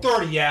 level,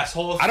 30,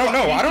 asshole. I don't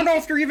know. I don't know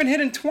if you're even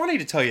hitting 20,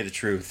 to tell you the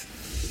truth.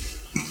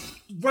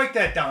 Write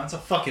that down. It's a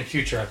fucking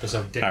future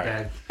episode,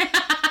 dickbag.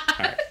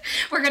 Right.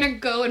 We're gonna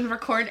go and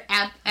record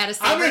at a I'm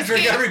Sabres going to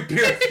drink game. every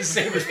beer at the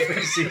Sabres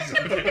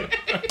preseason.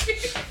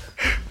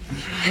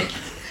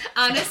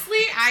 Honestly,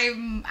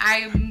 I'm Are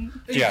you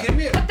Yeah. kidding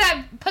me?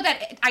 put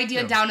that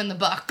idea down in the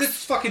book. This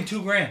is fucking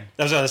 $2,000.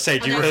 I was going to say,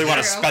 do you that's really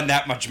want to true. spend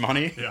that much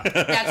money? yeah.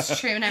 That's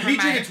true. Never Me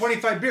drinking mind.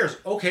 25 beers.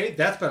 Okay,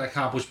 that's been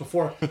accomplished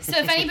before. So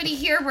if anybody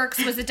here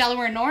works, was it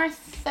Delaware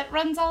North that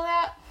runs all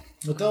that,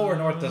 But Delaware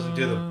North doesn't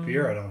do the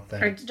beer, I don't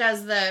think. or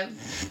does the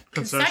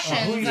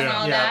concessions and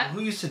all that?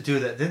 Who used to do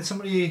that? Didn't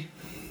somebody...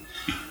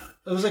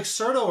 It was like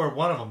Serto or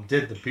one of them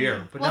did the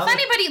beer. But Well, now if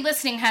anybody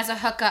listening has a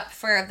hookup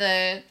for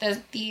the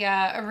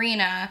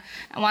arena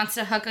and wants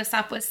to hook us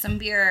up with some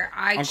beer,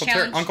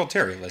 Uncle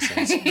Terry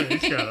listens.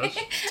 He's got us.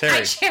 Terry,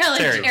 I challenge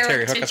Terry,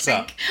 Eric hook to us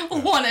up.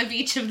 drink one of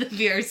each of the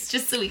beers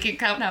just so we can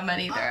count how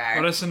many there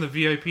Let are. us in the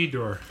VIP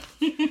door.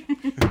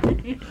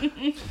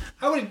 I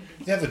wouldn't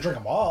have to drink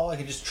them all. I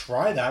could just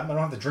try them. I don't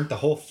have to drink the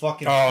whole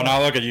fucking... Oh,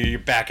 now look at you. You're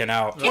backing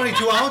out.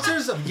 22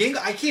 ounces of Yingling?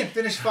 I can't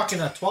finish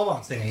fucking a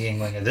 12-ounce thing of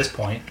Yingling at this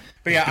point.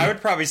 But yeah, I would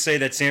probably say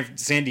that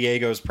San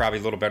Diego is probably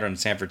a little better than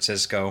San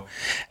Francisco.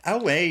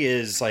 LA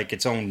is like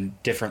its own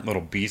different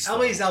little beast. though.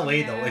 LA's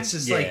LA, though. It's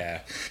just like... Yeah.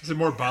 Is it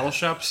more bottle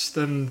shops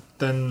than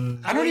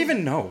I don't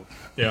even know.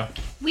 yeah?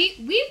 We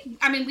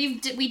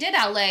did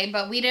LA,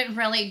 but we didn't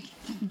really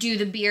do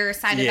the beer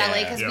side of Yeah.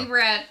 LA because Yeah. we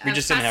were at a We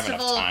just didn't have enough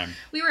festival. time.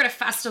 We were at a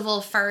festival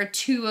for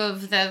 2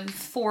 of the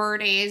 4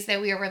 days that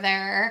we were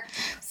there.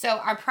 So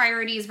our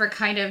priorities were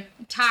kind of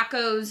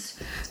tacos,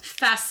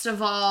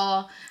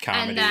 festival,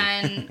 Comedy. and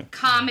then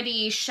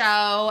comedy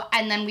show,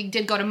 and then we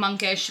did go to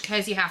Monkish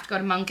because you have to go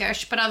to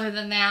Monkish. But other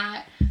than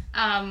that,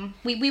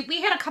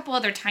 we had a couple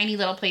other tiny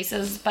little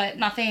places, but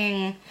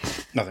nothing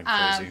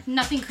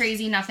Nothing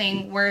crazy.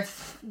 nothing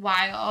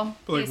worthwhile.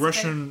 But like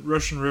basically.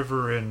 Russian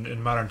River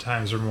in modern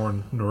times are more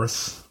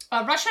north.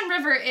 Russian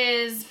River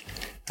is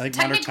I think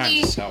Modern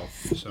technically- Times is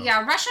south. So.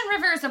 yeah, Russian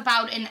River is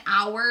about an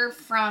hour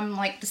from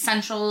like the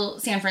central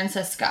San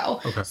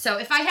Francisco. Okay. So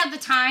if I had the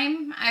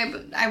time,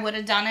 I would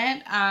have done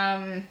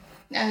it.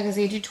 Because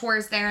they do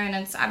tours there and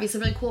it's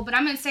obviously really cool. But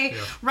I'm gonna say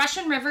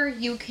Russian River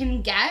you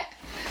can get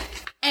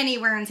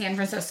anywhere in San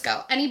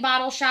Francisco. Any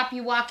bottle shop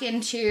you walk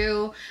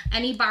into,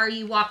 any bar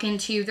you walk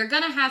into, they're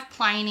going to have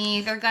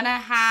Pliny. They're going to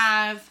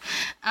have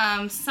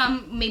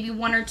some, maybe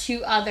one or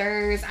two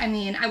others. I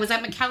mean, I was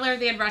at McKellar,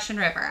 they had Russian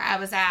River. I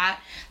was at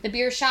the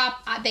beer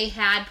shop, they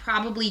had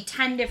probably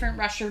 10 different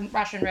Russian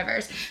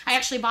Rivers. I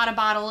actually bought a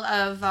bottle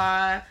of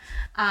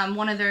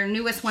one of their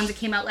newest ones that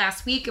came out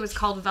last week. It was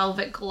called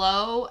Velvet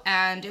Glow,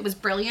 and it was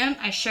brilliant.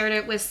 I shared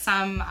it with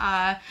some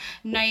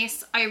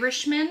nice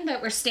Irishmen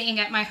that were staying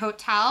at my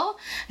hotel.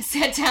 I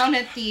sat down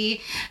at the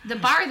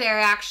bar there,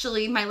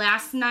 actually, my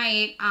last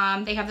night.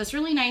 They have this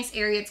really nice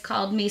area. It's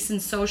called Mason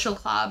Social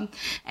Club,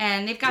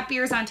 and they've got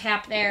beers on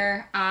tap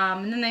there,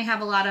 and then they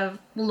have a lot of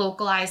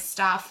localized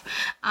stuff.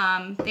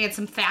 They had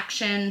some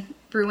Faction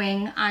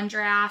brewing on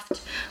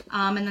draft,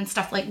 and then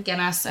stuff like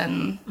Guinness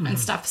and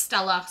stuff,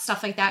 Stella,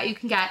 stuff like that you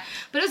can get.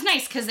 But it was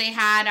nice because they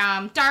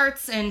had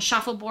darts and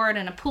shuffleboard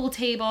and a pool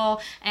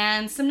table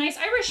and some nice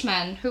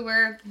Irishmen who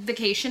were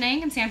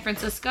vacationing in San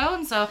Francisco.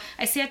 And so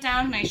I sat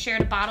down and I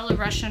shared a bottle of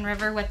Russian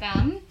River with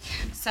them.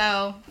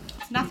 So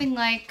it's nothing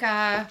like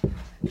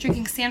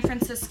drinking San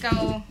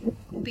Francisco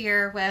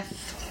beer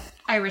with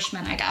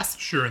Irishmen, I guess.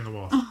 Sure, in the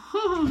wall.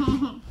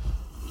 I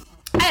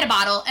had a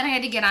bottle and I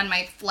had to get on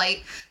my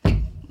flight,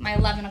 my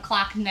 11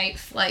 o'clock night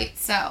flight,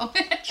 so.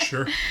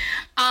 Sure.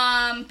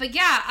 But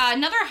yeah,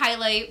 another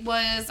highlight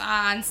was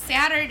on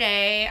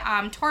Saturday,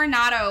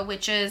 Tornado,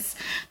 which is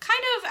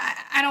kind of,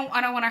 I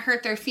don't want to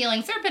hurt their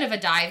feelings. They're a bit of a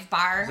dive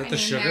bar. Is that the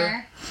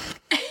sugar?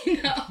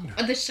 No.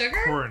 The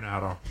sugar?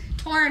 Coronado.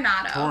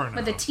 Tornado.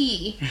 With a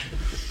T.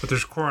 But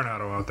there's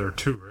Coronado out there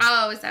too, right?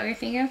 Oh, is that what you're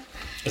thinking?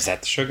 Is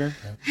that the sugar?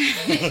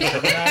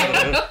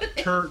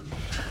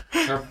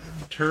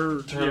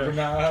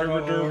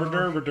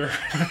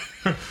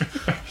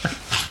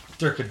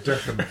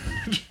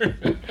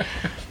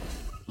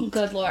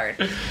 Good Lord.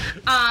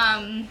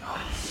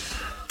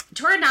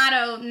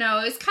 Tornado,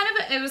 no, it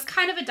was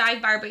kind of a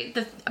dive bar,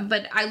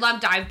 but I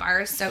love dive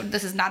bars, so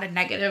this is not a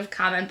negative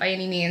comment by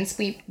any means.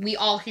 We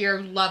all here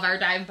love our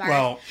dive bars.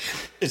 Well,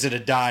 is it a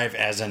dive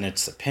as in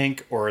it's the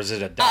pink, or is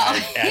it a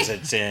dive as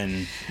it's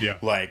in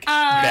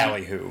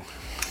ballyhoo?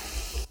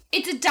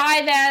 It's a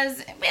dive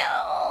as,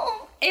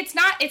 well, it's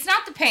not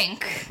the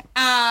pink.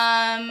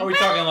 Are we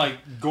talking like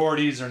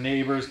Gordy's or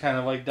Neighbors kind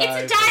of like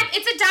dive?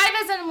 It's a dive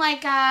as in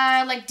like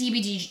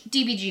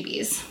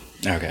DBGBs.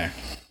 Okay.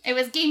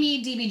 It gave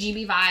me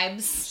DBGB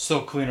vibes.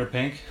 So cleaner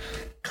pink?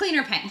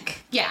 Cleaner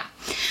pink, yeah.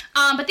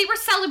 But they were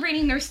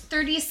celebrating their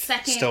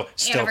 32nd Still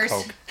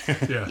anniversary.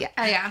 Coke.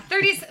 Yeah.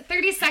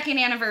 32nd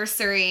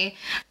anniversary.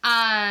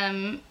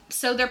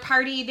 So their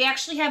party, they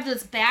actually have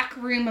this back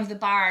room of the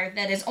bar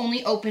that is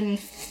only open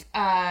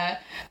 4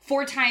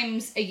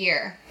 times a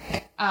year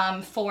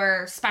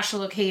for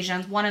special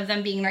occasions, one of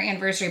them being their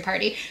anniversary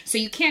party. So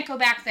you can't go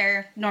back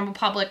there normal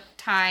public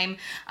time.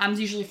 It's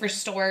usually for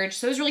storage.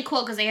 So it was really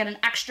cool because they had an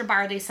extra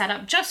bar they set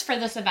up just for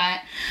this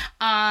event.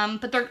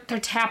 But their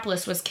tap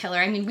list was killer.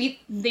 I mean,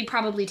 they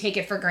probably take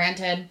it for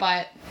granted,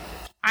 but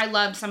I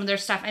loved some of their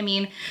stuff. I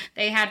mean,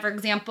 they had, for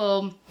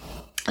example,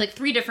 like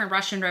 3 different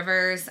Russian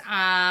Rivers,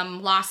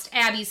 Lost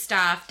Abbey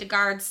stuff,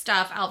 DeGard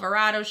stuff,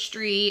 Alvarado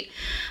Street.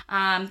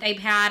 I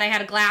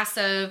had a glass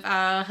of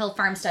Hill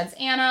Farmstead's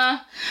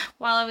Anna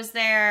while I was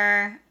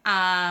there,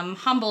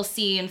 Humble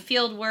Sea and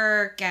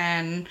Fieldwork,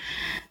 and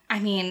I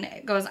mean,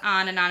 it goes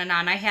on and on and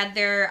on. I had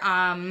their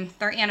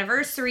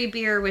anniversary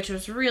beer, which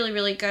was really,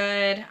 really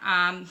good.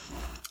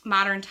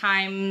 Modern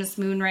Times,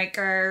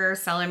 Moonraker,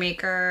 Cellar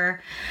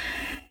Maker.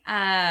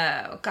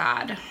 Oh,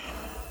 God.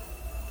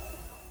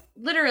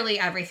 Literally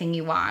everything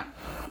you want.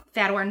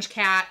 Fat Orange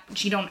Cat,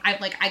 which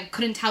I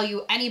couldn't tell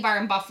you any bar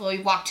in Buffalo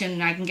you walked in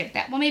and I can get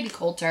that. Well, maybe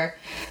Coulter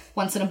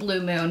once in a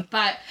blue moon.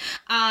 But,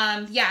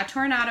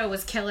 Tornado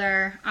was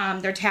killer.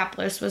 Their tap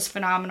list was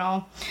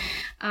phenomenal.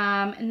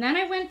 And then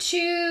I went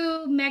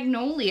to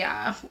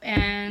Magnolia,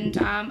 and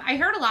I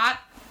heard a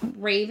lot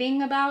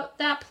raving about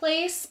that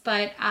place,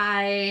 but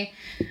I'm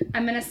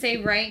gonna say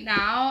right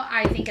now,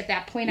 I think at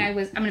that point I'm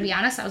gonna be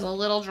honest, I was a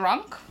little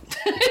drunk.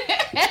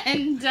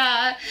 And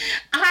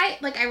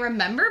I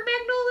remember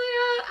Magnolia.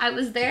 I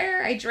was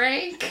there, I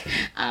drank,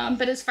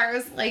 but as far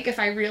as if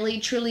I really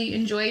truly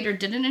enjoyed or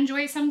didn't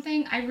enjoy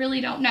something, I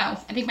really don't know.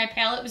 I think my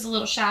palate was a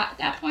little shot at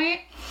that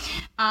point.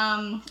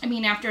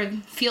 After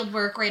field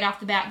work right off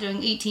the bat,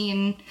 doing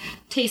 18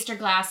 taster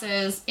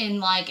glasses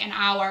in an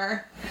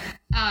hour.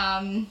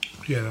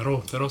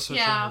 That'll set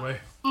you on the way.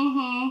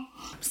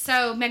 Mm-hmm.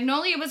 So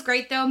Magnolia was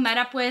great though. Met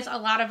up with a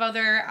lot of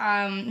other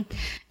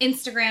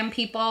Instagram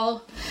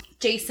people.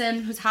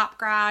 Jason, whose Hop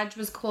Garage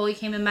was cool. He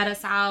came and met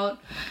us out.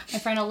 My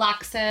friend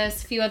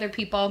Alexis, a few other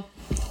people.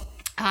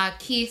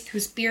 Keith,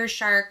 who's Beer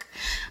Shark.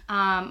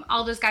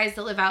 All those guys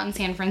that live out in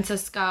San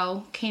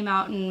Francisco came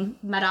out and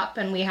met up,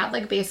 and we had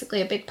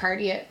basically a big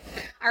party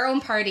our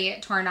own party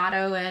at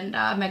Tornado and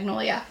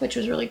Magnolia, which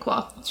was really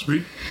cool.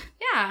 Sweet.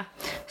 Yeah.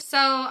 So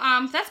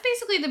that's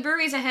basically the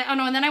breweries I hit. Oh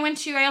no, and then I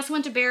also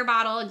went to Bear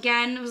Bottle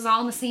again. It was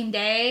all on the same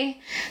day,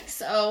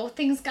 so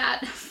things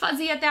got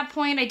fuzzy at that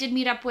point. I did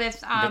meet up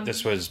with. But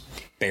this was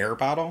Bear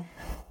Bottle.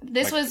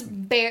 This was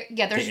bear.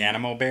 Yeah, there's the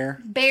animal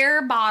bear.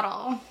 Bear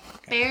bottle.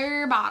 Okay.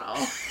 Bear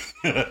bottle.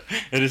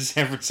 It is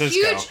San Francisco,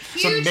 huge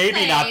so maybe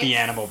place. Not the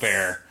animal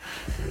bear.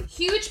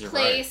 Huge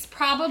place, right.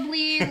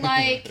 Probably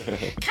like kind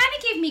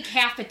of gave me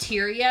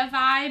cafeteria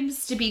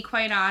vibes, to be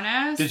quite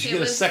honest. Did you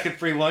get a second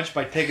free lunch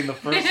by taking the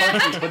first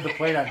lunch and put the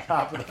plate on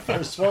top of the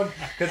first one?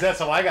 Because that's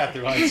how I got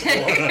through high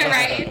school.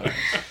 Right.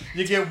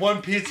 You get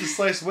one pizza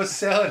slice with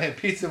salad and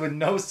pizza with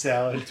no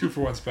salad.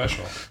 2-for-1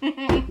 special.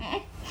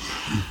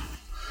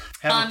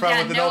 Have a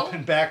problem with an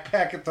open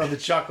backpack and throw the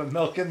chocolate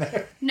milk in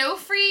there. No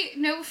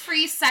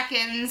free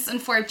seconds,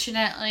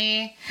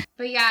 unfortunately.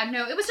 But yeah,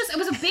 no, it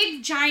was a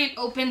big giant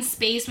open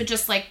space with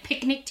just like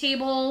picnic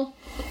table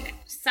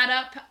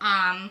setup.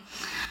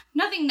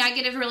 Nothing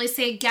negative really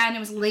say. Again, it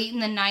was late in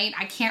the night.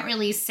 I can't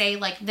really say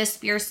like this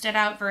beer stood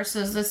out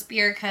versus this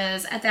beer,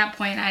 because at that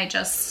point my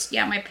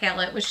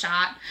palate was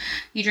shot.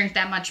 You drink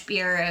that much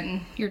beer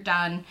and you're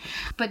done.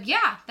 But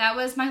yeah, that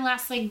was my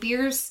last like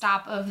beer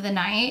stop of the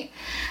night.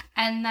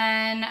 And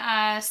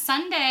then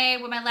Sunday,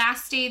 with my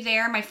last day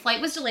there, my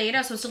flight was delayed. I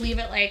was supposed to leave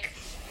at like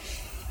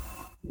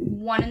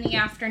 1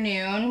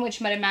 p.m, which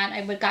might have meant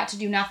I got to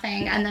do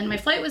nothing, and then my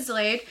flight was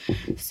delayed,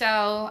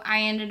 so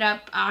I ended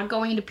up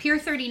going to Pier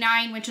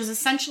 39, which is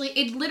essentially,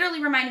 it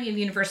literally reminded me of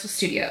Universal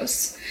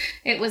Studios.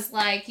 It was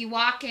like, you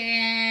walk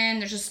in,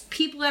 there's just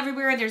people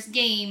everywhere, there's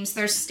games,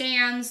 there's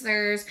stands,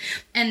 it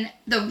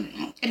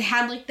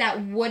had like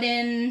that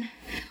wooden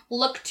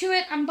look to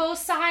it on both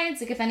sides.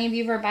 Like, if any of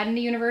you have ever been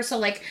to Universal,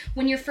 like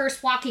when you're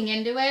first walking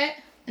into it,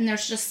 and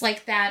there's just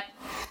like that,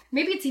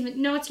 maybe it's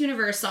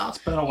Universal. It's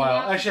been a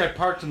while. Actually, I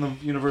parked in the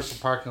Universal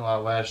parking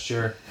lot last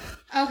year.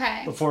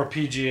 Okay. Before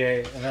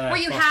PGA. And then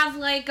where you have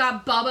like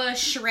a Bubba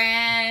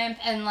Shrimp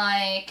and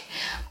like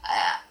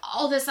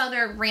all this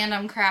other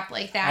random crap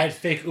like that. I had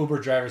fake Uber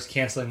drivers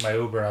canceling my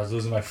Uber, and I was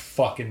losing my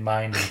fucking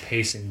mind and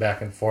pacing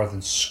back and forth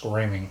and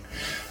screaming.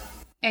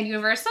 And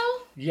Universal?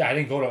 Yeah, I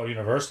didn't go to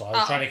Universal. I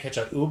was trying to catch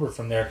an Uber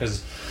from there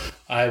because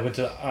I went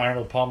to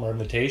Arnold Palmer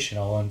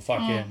Invitational and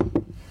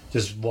fucking...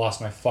 just lost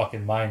my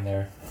fucking mind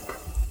there.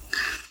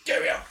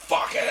 Give me a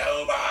fucking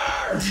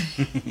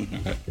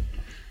Uber!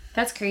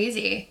 That's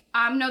crazy.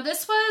 No,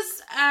 this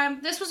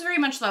was very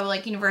much though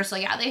like Universal.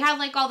 Yeah, they had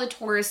like all the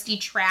touristy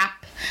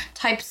trap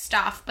type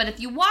stuff, but if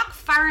you walk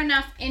far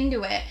enough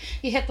into it,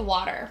 you hit the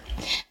water,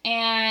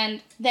 and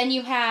then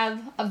you have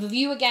a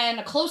view again,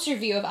 a closer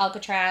view of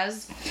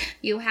Alcatraz.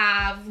 You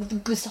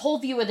have this whole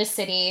view of the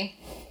city.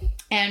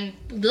 And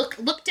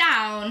look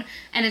down,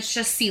 and it's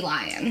just sea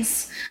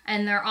lions.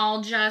 And they're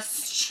all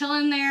just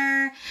chilling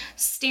there,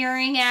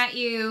 staring at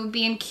you,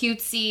 being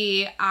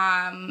cutesy.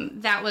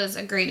 That was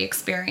a great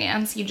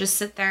experience. You just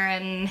sit there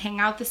and hang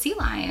out with the sea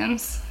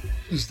lions.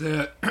 Is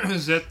that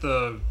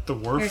the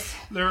wharf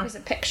there? There's a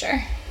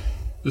picture.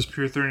 Is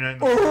Pier 39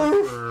 the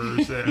wharf, or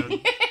is that...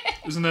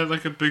 Isn't that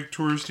like a big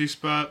touristy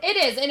spot? It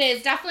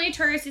is definitely a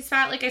touristy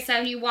spot. Like I said,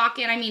 when you walk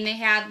in, I mean, they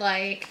had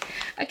like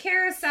a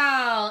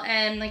carousel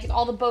and like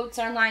all the boats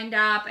are lined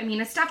up. I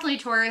mean, it's definitely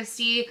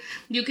touristy.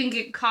 You can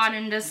get caught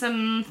into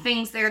some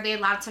things there. They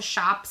had lots of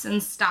shops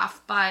and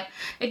stuff, but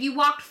if you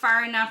walked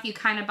far enough, you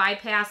kind of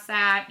bypass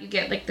that. You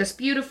get like this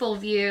beautiful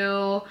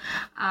view.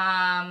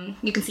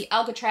 You can see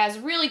Alcatraz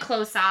really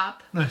close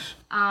up. Nice.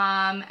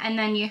 And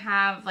then you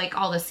have like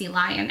all the sea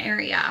lion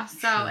area. So,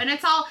 sure. and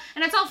it's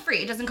all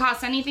free. It doesn't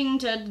cost anything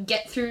to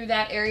get through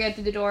that area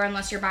through the door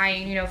unless you're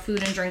buying,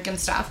 food and drink and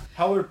stuff.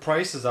 How are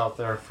prices out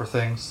there for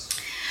things?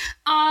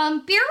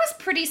 Beer was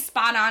pretty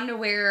spot on to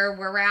where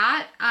we're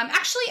at.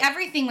 Actually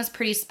everything was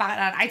pretty spot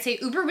on. I'd say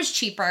Uber was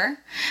cheaper.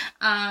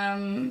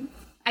 I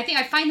think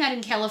I find that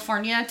in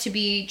California to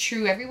be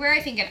true everywhere.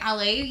 I think in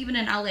LA, even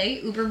in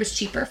LA, Uber was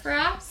cheaper for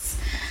us.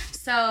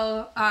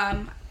 So,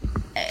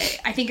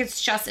 I think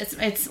it's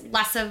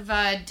less of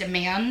a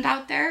demand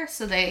out there,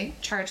 so they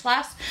charge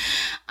less.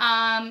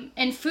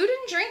 And food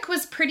and drink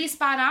was pretty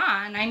spot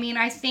on. I mean,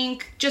 I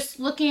think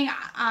just looking,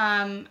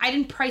 I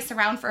didn't price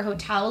around for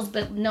hotels,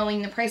 but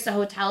knowing the price of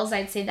hotels,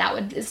 I'd say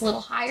that is a little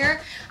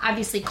higher.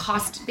 Obviously,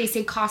 they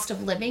say cost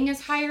of living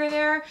is higher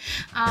there.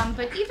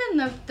 But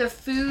even the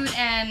food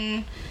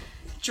and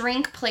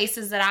drink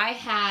places that I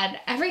had,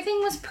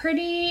 everything was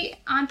pretty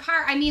on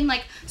par. I mean,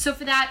 like, so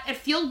for that, at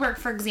Fieldwork,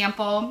 for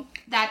example,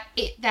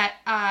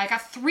 I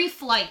got 3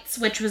 flights,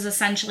 which was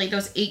essentially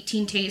those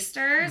 18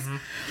 tasters.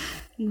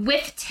 Mm-hmm.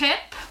 With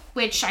tip,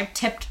 which I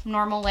tipped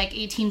normal like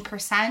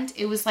 18%,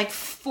 it was like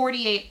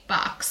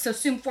 $48. So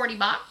assume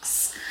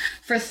 $40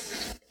 for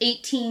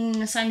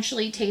 18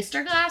 essentially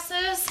taster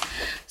glasses.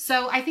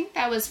 So I think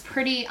that was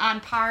pretty on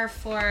par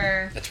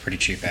for... That's pretty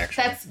cheap,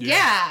 actually.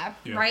 Yeah.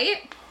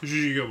 Right?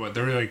 Usually you get what?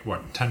 They're like,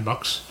 what,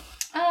 $10?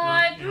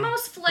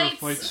 Most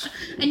flights,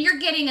 and you're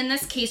getting, in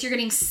this case, you're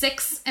getting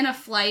 6 in a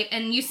flight,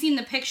 and you've seen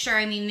the picture.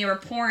 I mean, they were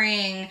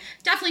pouring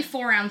definitely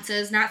 4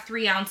 ounces, not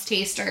 3 ounce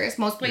tasters.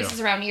 Most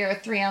places around here are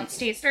 3 ounce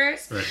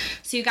tasters. Right.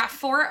 So you got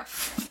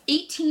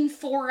 18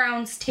 4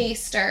 ounce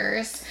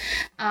tasters.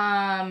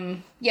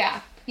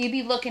 Yeah, you'd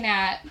be looking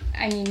at,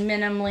 I mean,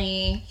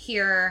 minimally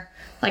here,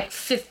 like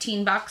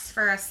 $15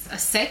 for a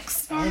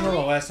 6. I remember the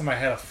last time I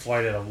had a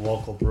flight at a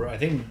local brewery. I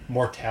think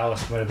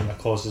Mortalis might have been the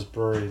closest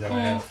brewery that I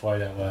had a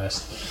flight at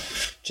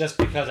last. Just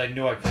because I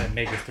knew I couldn't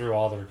make it through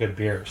all their good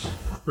beers.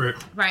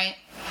 Right.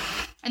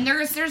 And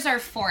there's our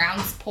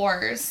 4-ounce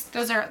pours.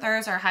 Those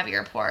are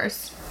heavier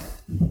pours.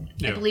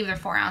 Yeah. I believe they're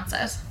 4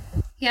 ounces.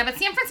 Yeah, but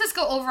San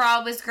Francisco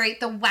overall was great.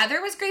 The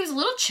weather was great. It was a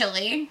little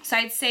chilly. So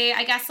I'd say,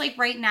 I guess, like,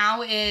 right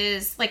now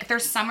is, like, their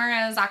summer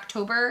is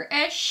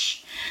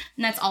October-ish.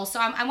 And that's also,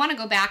 I want to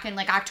go back in,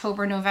 like,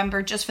 October,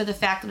 November, just for the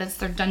fact that it's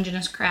their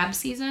Dungeness crab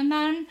season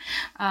then.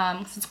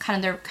 Because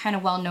they're kind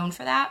of well known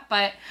for that.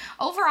 But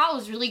overall, it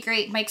was really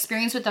great. My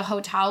experience with the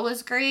hotel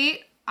was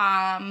great.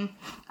 I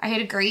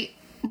had a great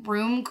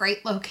room,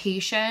 great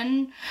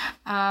location.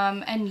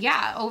 And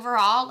yeah,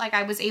 overall, like,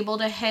 I was able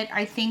to hit,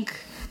 I think,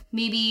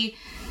 maybe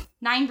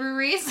 9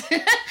 breweries,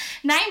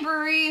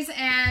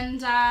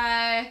 and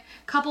a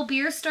couple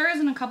beer stores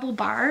and a couple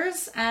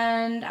bars,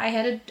 and I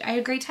had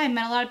a great time.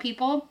 Met a lot of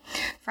people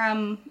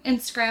from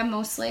Instagram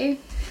mostly,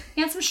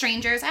 and some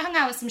strangers. I hung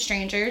out with some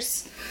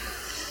strangers.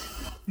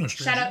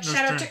 Shout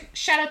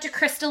out to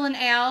Crystal and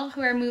Al,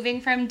 who are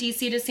moving from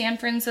DC to San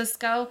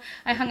Francisco.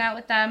 I hung out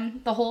with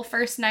them the whole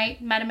first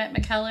night, met them at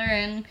McKellar,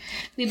 and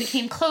we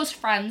became close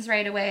friends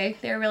right away.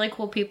 They were really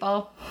cool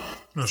people.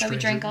 We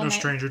drank all night.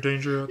 Stranger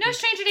danger. No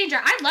stranger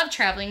danger. I love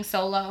traveling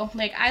solo.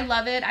 Like, I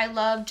love it. I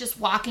love just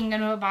walking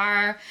into a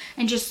bar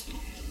and just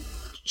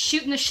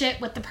shooting the shit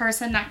with the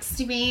person next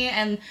to me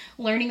and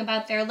learning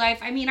about their life.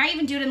 I mean, I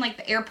even do it in, like,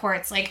 the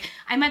airports. Like,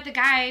 I met the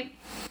guy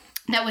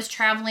that was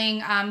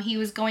traveling. He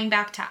was going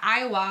back to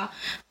Iowa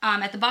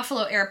at the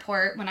Buffalo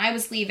airport when I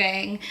was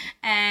leaving,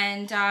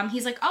 and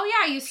he's like, oh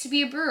yeah, I used to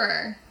be a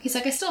brewer. He's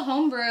like, I still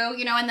homebrew,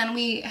 you know. And then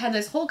we had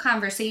this whole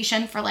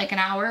conversation for like an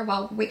hour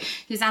while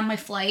he was on my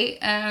flight,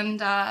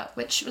 and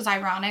which was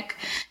ironic.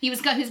 He was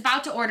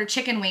about to order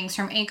chicken wings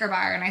from Anchor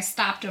Bar, and I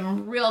stopped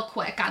him real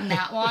quick on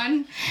that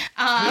one.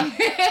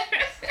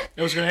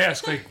 I was gonna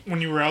ask, like,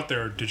 when you were out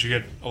there, did you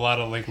get a lot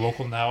of, like,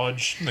 local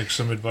knowledge, like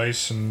some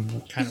advice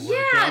and kind of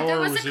where to go? Yeah, there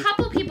was a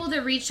couple people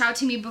that reached out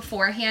to me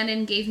beforehand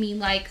and gave me,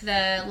 like,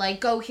 the, like,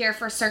 go here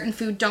for certain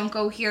food, don't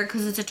go here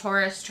because it's a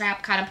tourist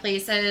trap kind of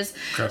places.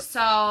 Okay.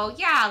 So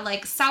yeah,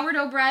 like,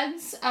 sourdough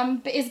breads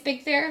is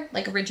big there,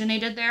 like,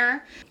 originated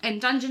there,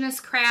 and Dungeness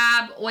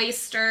crab,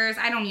 oysters.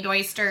 I don't eat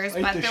oysters,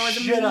 but there was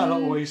shit out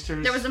of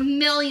oysters. There was a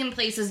million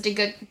places to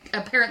get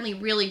apparently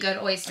really good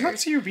oysters. I don't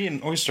see you being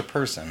an oyster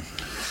person.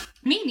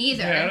 Me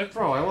neither. Yeah,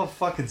 bro, I love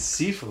fucking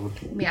seafood.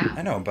 Yeah.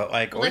 I know, but,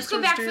 like, let's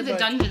go back for the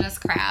Dungeness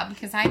crab,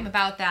 because I'm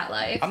about that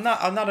life. I'm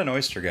not an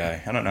oyster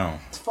guy. I don't know.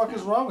 What the fuck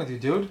is wrong with you,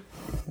 dude?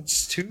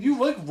 It's too... You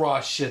like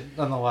raw shit,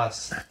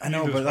 nonetheless. I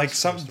know, but, like,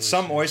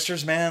 some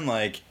oysters, man,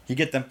 like, you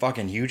get them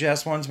fucking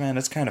huge-ass ones, man,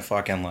 it's kind of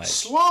fucking, like...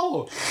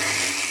 Swallow!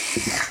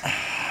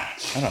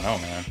 I don't know,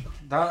 man.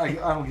 I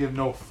don't give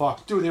no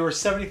fuck. Dude, they were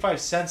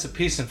 75 cents a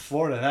piece in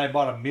Florida, and I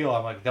bought a meal.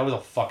 I'm like, that was a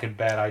fucking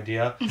bad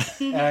idea.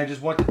 And I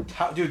just went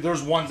to... Dude,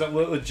 there's ones that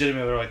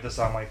legitimately were like this.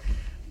 I'm like,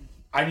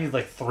 I need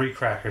like 3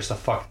 crackers to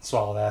fucking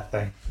swallow that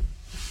thing.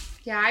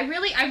 Yeah, I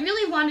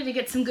really wanted to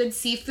get some good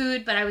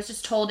seafood, but I was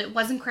just told it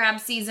wasn't crab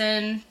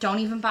season. Don't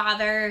even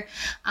bother.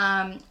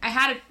 I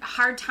had a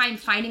hard time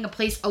finding a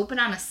place open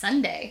on a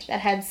Sunday that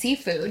had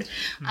seafood.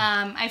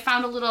 I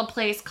found a little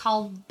place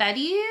called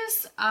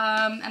Betty's,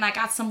 and I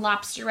got some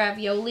lobster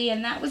ravioli,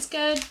 and that was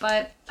good,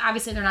 but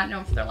obviously they're not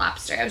known for their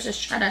lobster. I was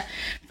just trying to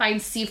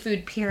find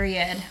seafood,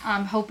 period,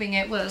 hoping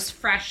it was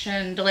fresh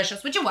and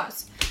delicious, which it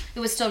was. It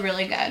was still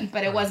really good,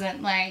 but it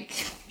wasn't like,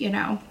 you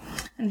know,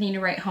 anything to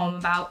write home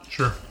about.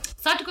 Sure.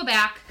 So I have to go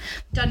back.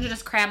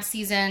 Dungeness crab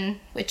season,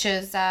 which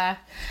is,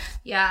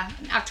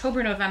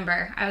 October,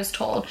 November, I was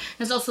told.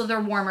 It's also their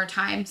warmer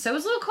time, so it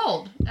was a little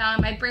cold.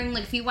 I bring,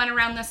 like, if you went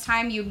around this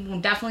time, you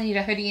definitely need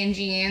a hoodie and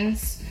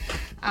jeans.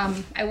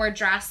 I wore a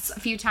dress a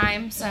few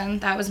times,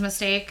 and that was a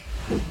mistake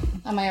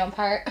on my own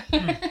part.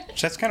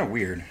 That's kind of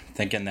weird,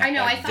 thinking that, I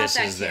know, like, I thought this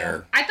that is too.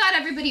 there. I thought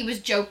everybody was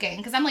joking,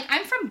 because I'm like,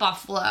 I'm from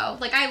Buffalo.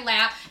 Like, I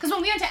laugh, because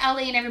when we went to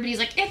LA and everybody's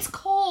like, it's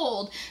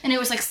cold, and it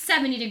was like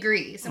 70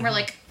 degrees, and we're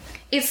like,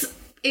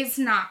 it's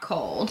not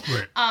cold.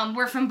 Right.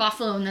 We're from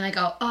Buffalo, and then I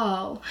go,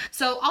 oh.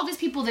 So all these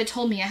people that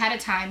told me ahead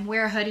of time,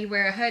 wear a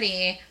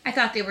hoodie, I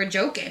thought they were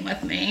joking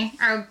with me,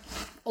 or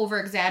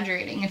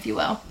over-exaggerating, if you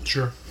will.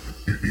 Sure.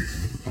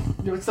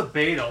 Dude, it's the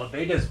beta. The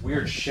beta has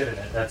weird shit in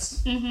it.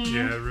 That's... Mm-hmm.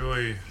 Yeah,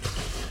 really...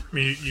 I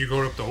mean, you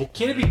go up to Oakland...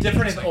 Can't it be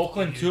different in like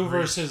Oakland, too,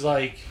 versus,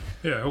 like...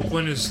 Yeah,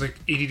 Oakland is like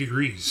 80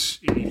 degrees,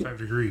 85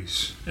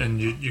 degrees. And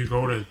you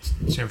go to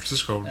San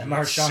Francisco... And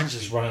Marshawn's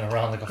just running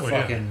around like a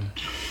fucking...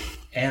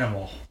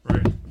 animal.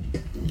 Right.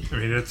 I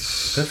mean,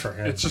 it's good for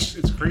him.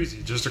 It's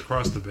crazy just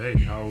across the bay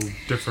how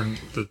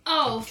different the...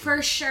 Oh,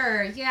 for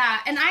sure. Yeah.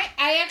 And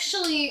I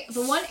actually,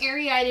 the one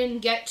area I didn't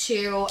get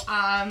to,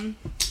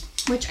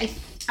 which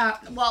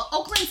Well,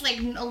 Oakland's like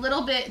a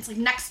little bit, it's like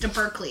next to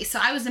Berkeley. So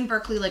I was in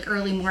Berkeley like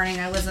early morning.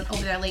 I wasn't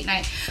over there late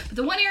night. But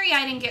the one area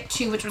I didn't get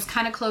to, which was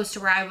kind of close to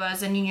where I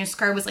was in Union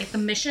Square, was like the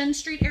Mission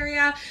Street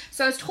area.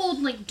 So I was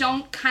told like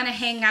don't kind of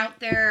hang out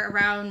there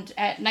around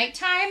at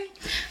nighttime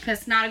because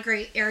it's not a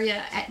great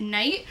area at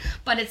night.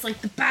 But it's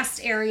like the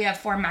best area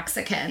for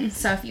Mexicans.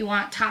 So if you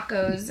want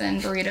tacos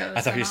and burritos.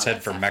 I thought you said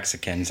for stuff.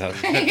 Mexicans.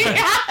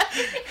 Yeah.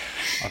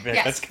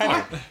 Yes,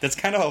 that's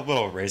kind of a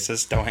little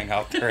racist. Don't hang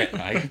out there at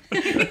night.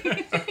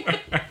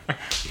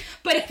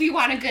 But if you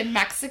want a good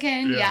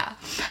Mexican, yeah.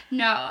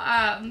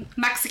 No,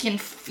 Mexican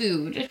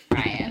food,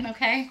 Ryan,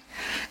 okay?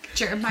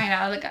 Get your mind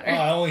out of the gutter. Oh,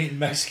 I only eat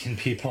Mexican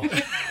people.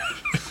 It's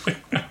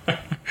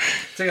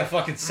like a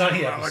fucking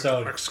Sunny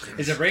episode.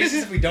 Is it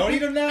racist if we don't eat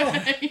them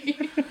now?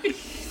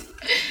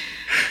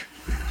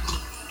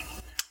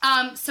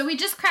 So we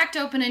just cracked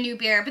open a new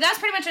beer, but that was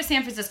pretty much our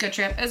San Francisco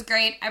trip. It was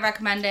great. I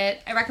recommend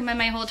it. I recommend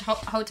my whole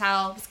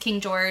hotel. It was King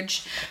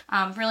George.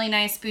 Really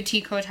nice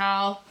boutique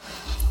hotel.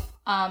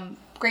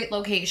 Great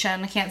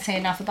location. I can't say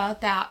enough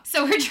about that.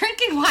 So we're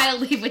drinking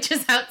Wildly, which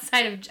is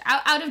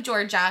out of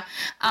Georgia.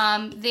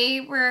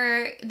 They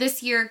were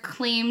this year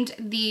claimed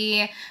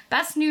the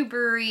best new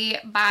brewery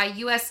by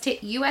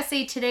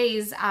USA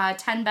Today's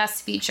 10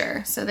 Best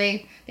feature. So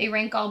they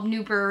rank all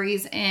new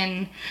breweries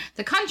in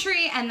the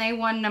country, and they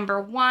won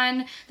number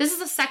 1. This is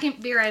the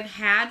second beer I've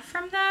had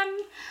from them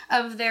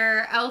of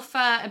their Alpha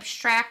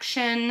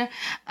Abstraction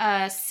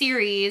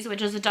series,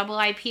 which is a double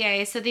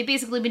IPA. So they've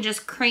basically been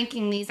just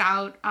cranking these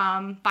out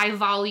by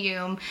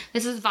volume.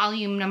 This is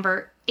volume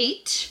number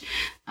 8.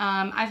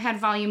 I've had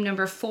volume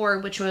number 4,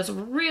 which was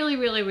really,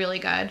 really, really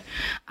good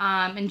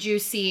and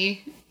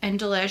juicy and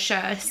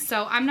delicious.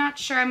 So I'm not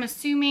sure. I'm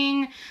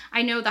assuming,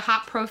 I know the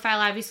hop profile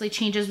obviously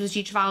changes with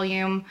each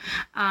volume.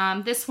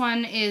 This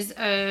one is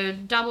a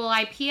double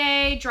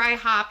IPA, dry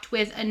hopped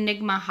with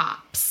Enigma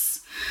hops.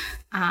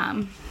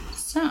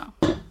 So,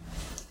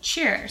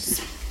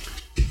 cheers.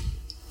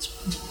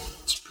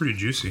 It's pretty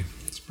juicy.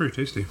 It's pretty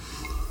tasty.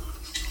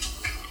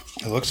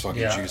 It looks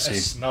fucking juicy. I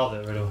smelled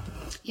it, Riddle.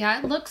 Yeah,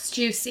 it looks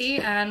juicy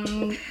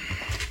and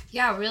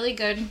yeah, really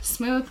good.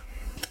 Smooth.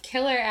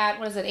 Killer at,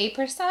 what is it,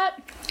 8%?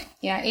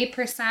 Yeah,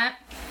 8%.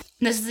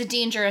 This is a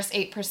dangerous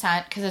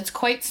 8% because it's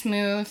quite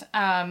smooth.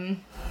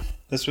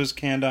 This was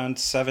canned on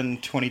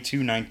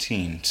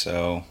 7/22/19,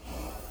 so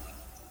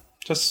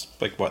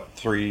just like what,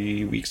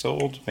 3 weeks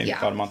old? Maybe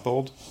about a month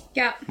old?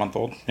 Yeah. Month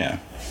old? Yeah.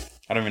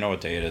 I don't even know what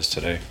day it is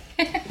today.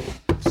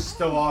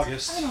 Still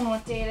August. I don't know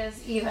what day it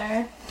is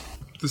either.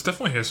 This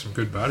definitely has some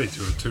good body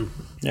to it too.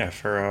 Yeah,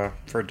 for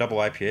a double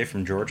IPA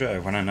from Georgia, I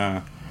wouldn't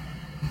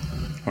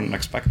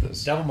expect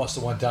this. Devil must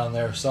have went down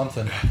there or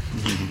something.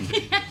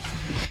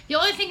 The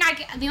only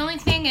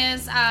thing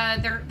is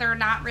they're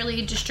not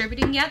really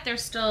distributing yet. They're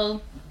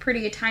still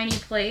pretty a tiny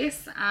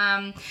place.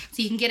 So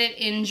you can get it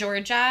in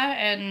Georgia,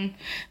 and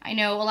I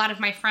know a lot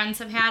of my friends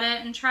have had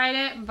it and tried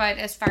it, but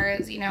as far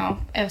as,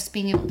 us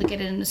being able to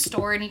get it in the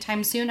store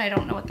anytime soon, I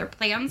don't know what their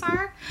plans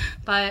are,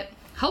 but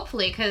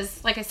hopefully,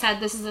 because like I said,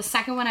 this is the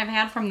second one I've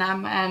had from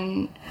them,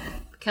 and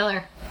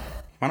killer.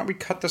 Why don't we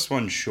cut this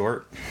one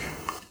short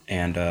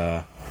and,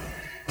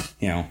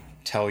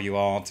 tell you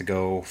all to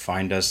go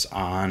find us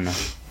on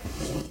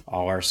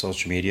all our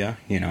social media,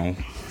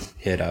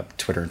 hit up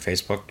Twitter and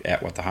Facebook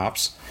at What the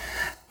Hops,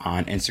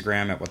 on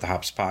Instagram at What the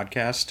Hops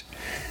Podcast.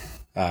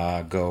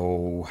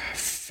 Go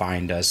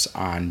find us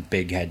on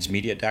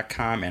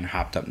bigheadsmedia.com and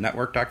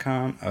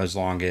hoppedupnetwork.com,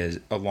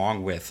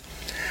 along with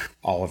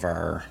all of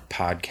our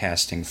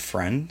podcasting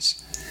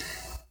friends.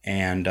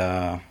 And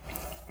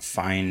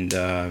find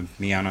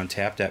me on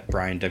Untapped at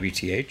Brian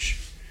WTH.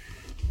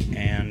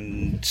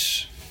 And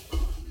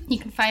you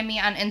can find me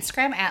on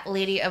Instagram at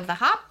Lady of the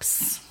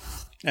Hops.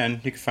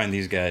 And you can find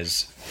these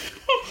guys.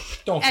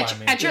 Don't find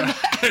me. At your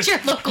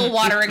local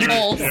watering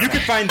hole. You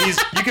can find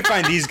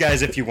these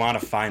guys if you want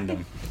to find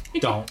them.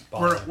 Don't.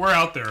 We're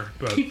out there,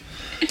 but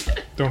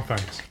don't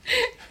find us.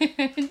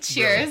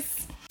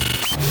 Cheers.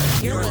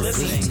 You're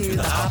listening to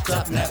the Hopped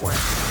Up Network.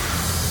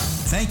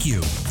 Thank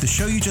you. The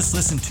show you just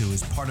listened to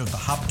is part of the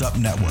Hopped Up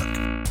Network.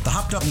 The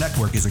Hopped Up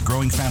Network is a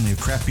growing family of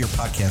craft beer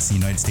podcasts in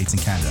the United States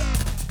and Canada.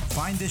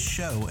 Find this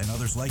show and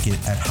others like it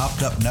at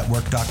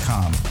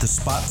hoppedupnetwork.com, the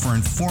spot for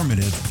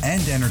informative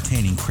and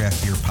entertaining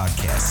craft beer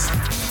podcasts.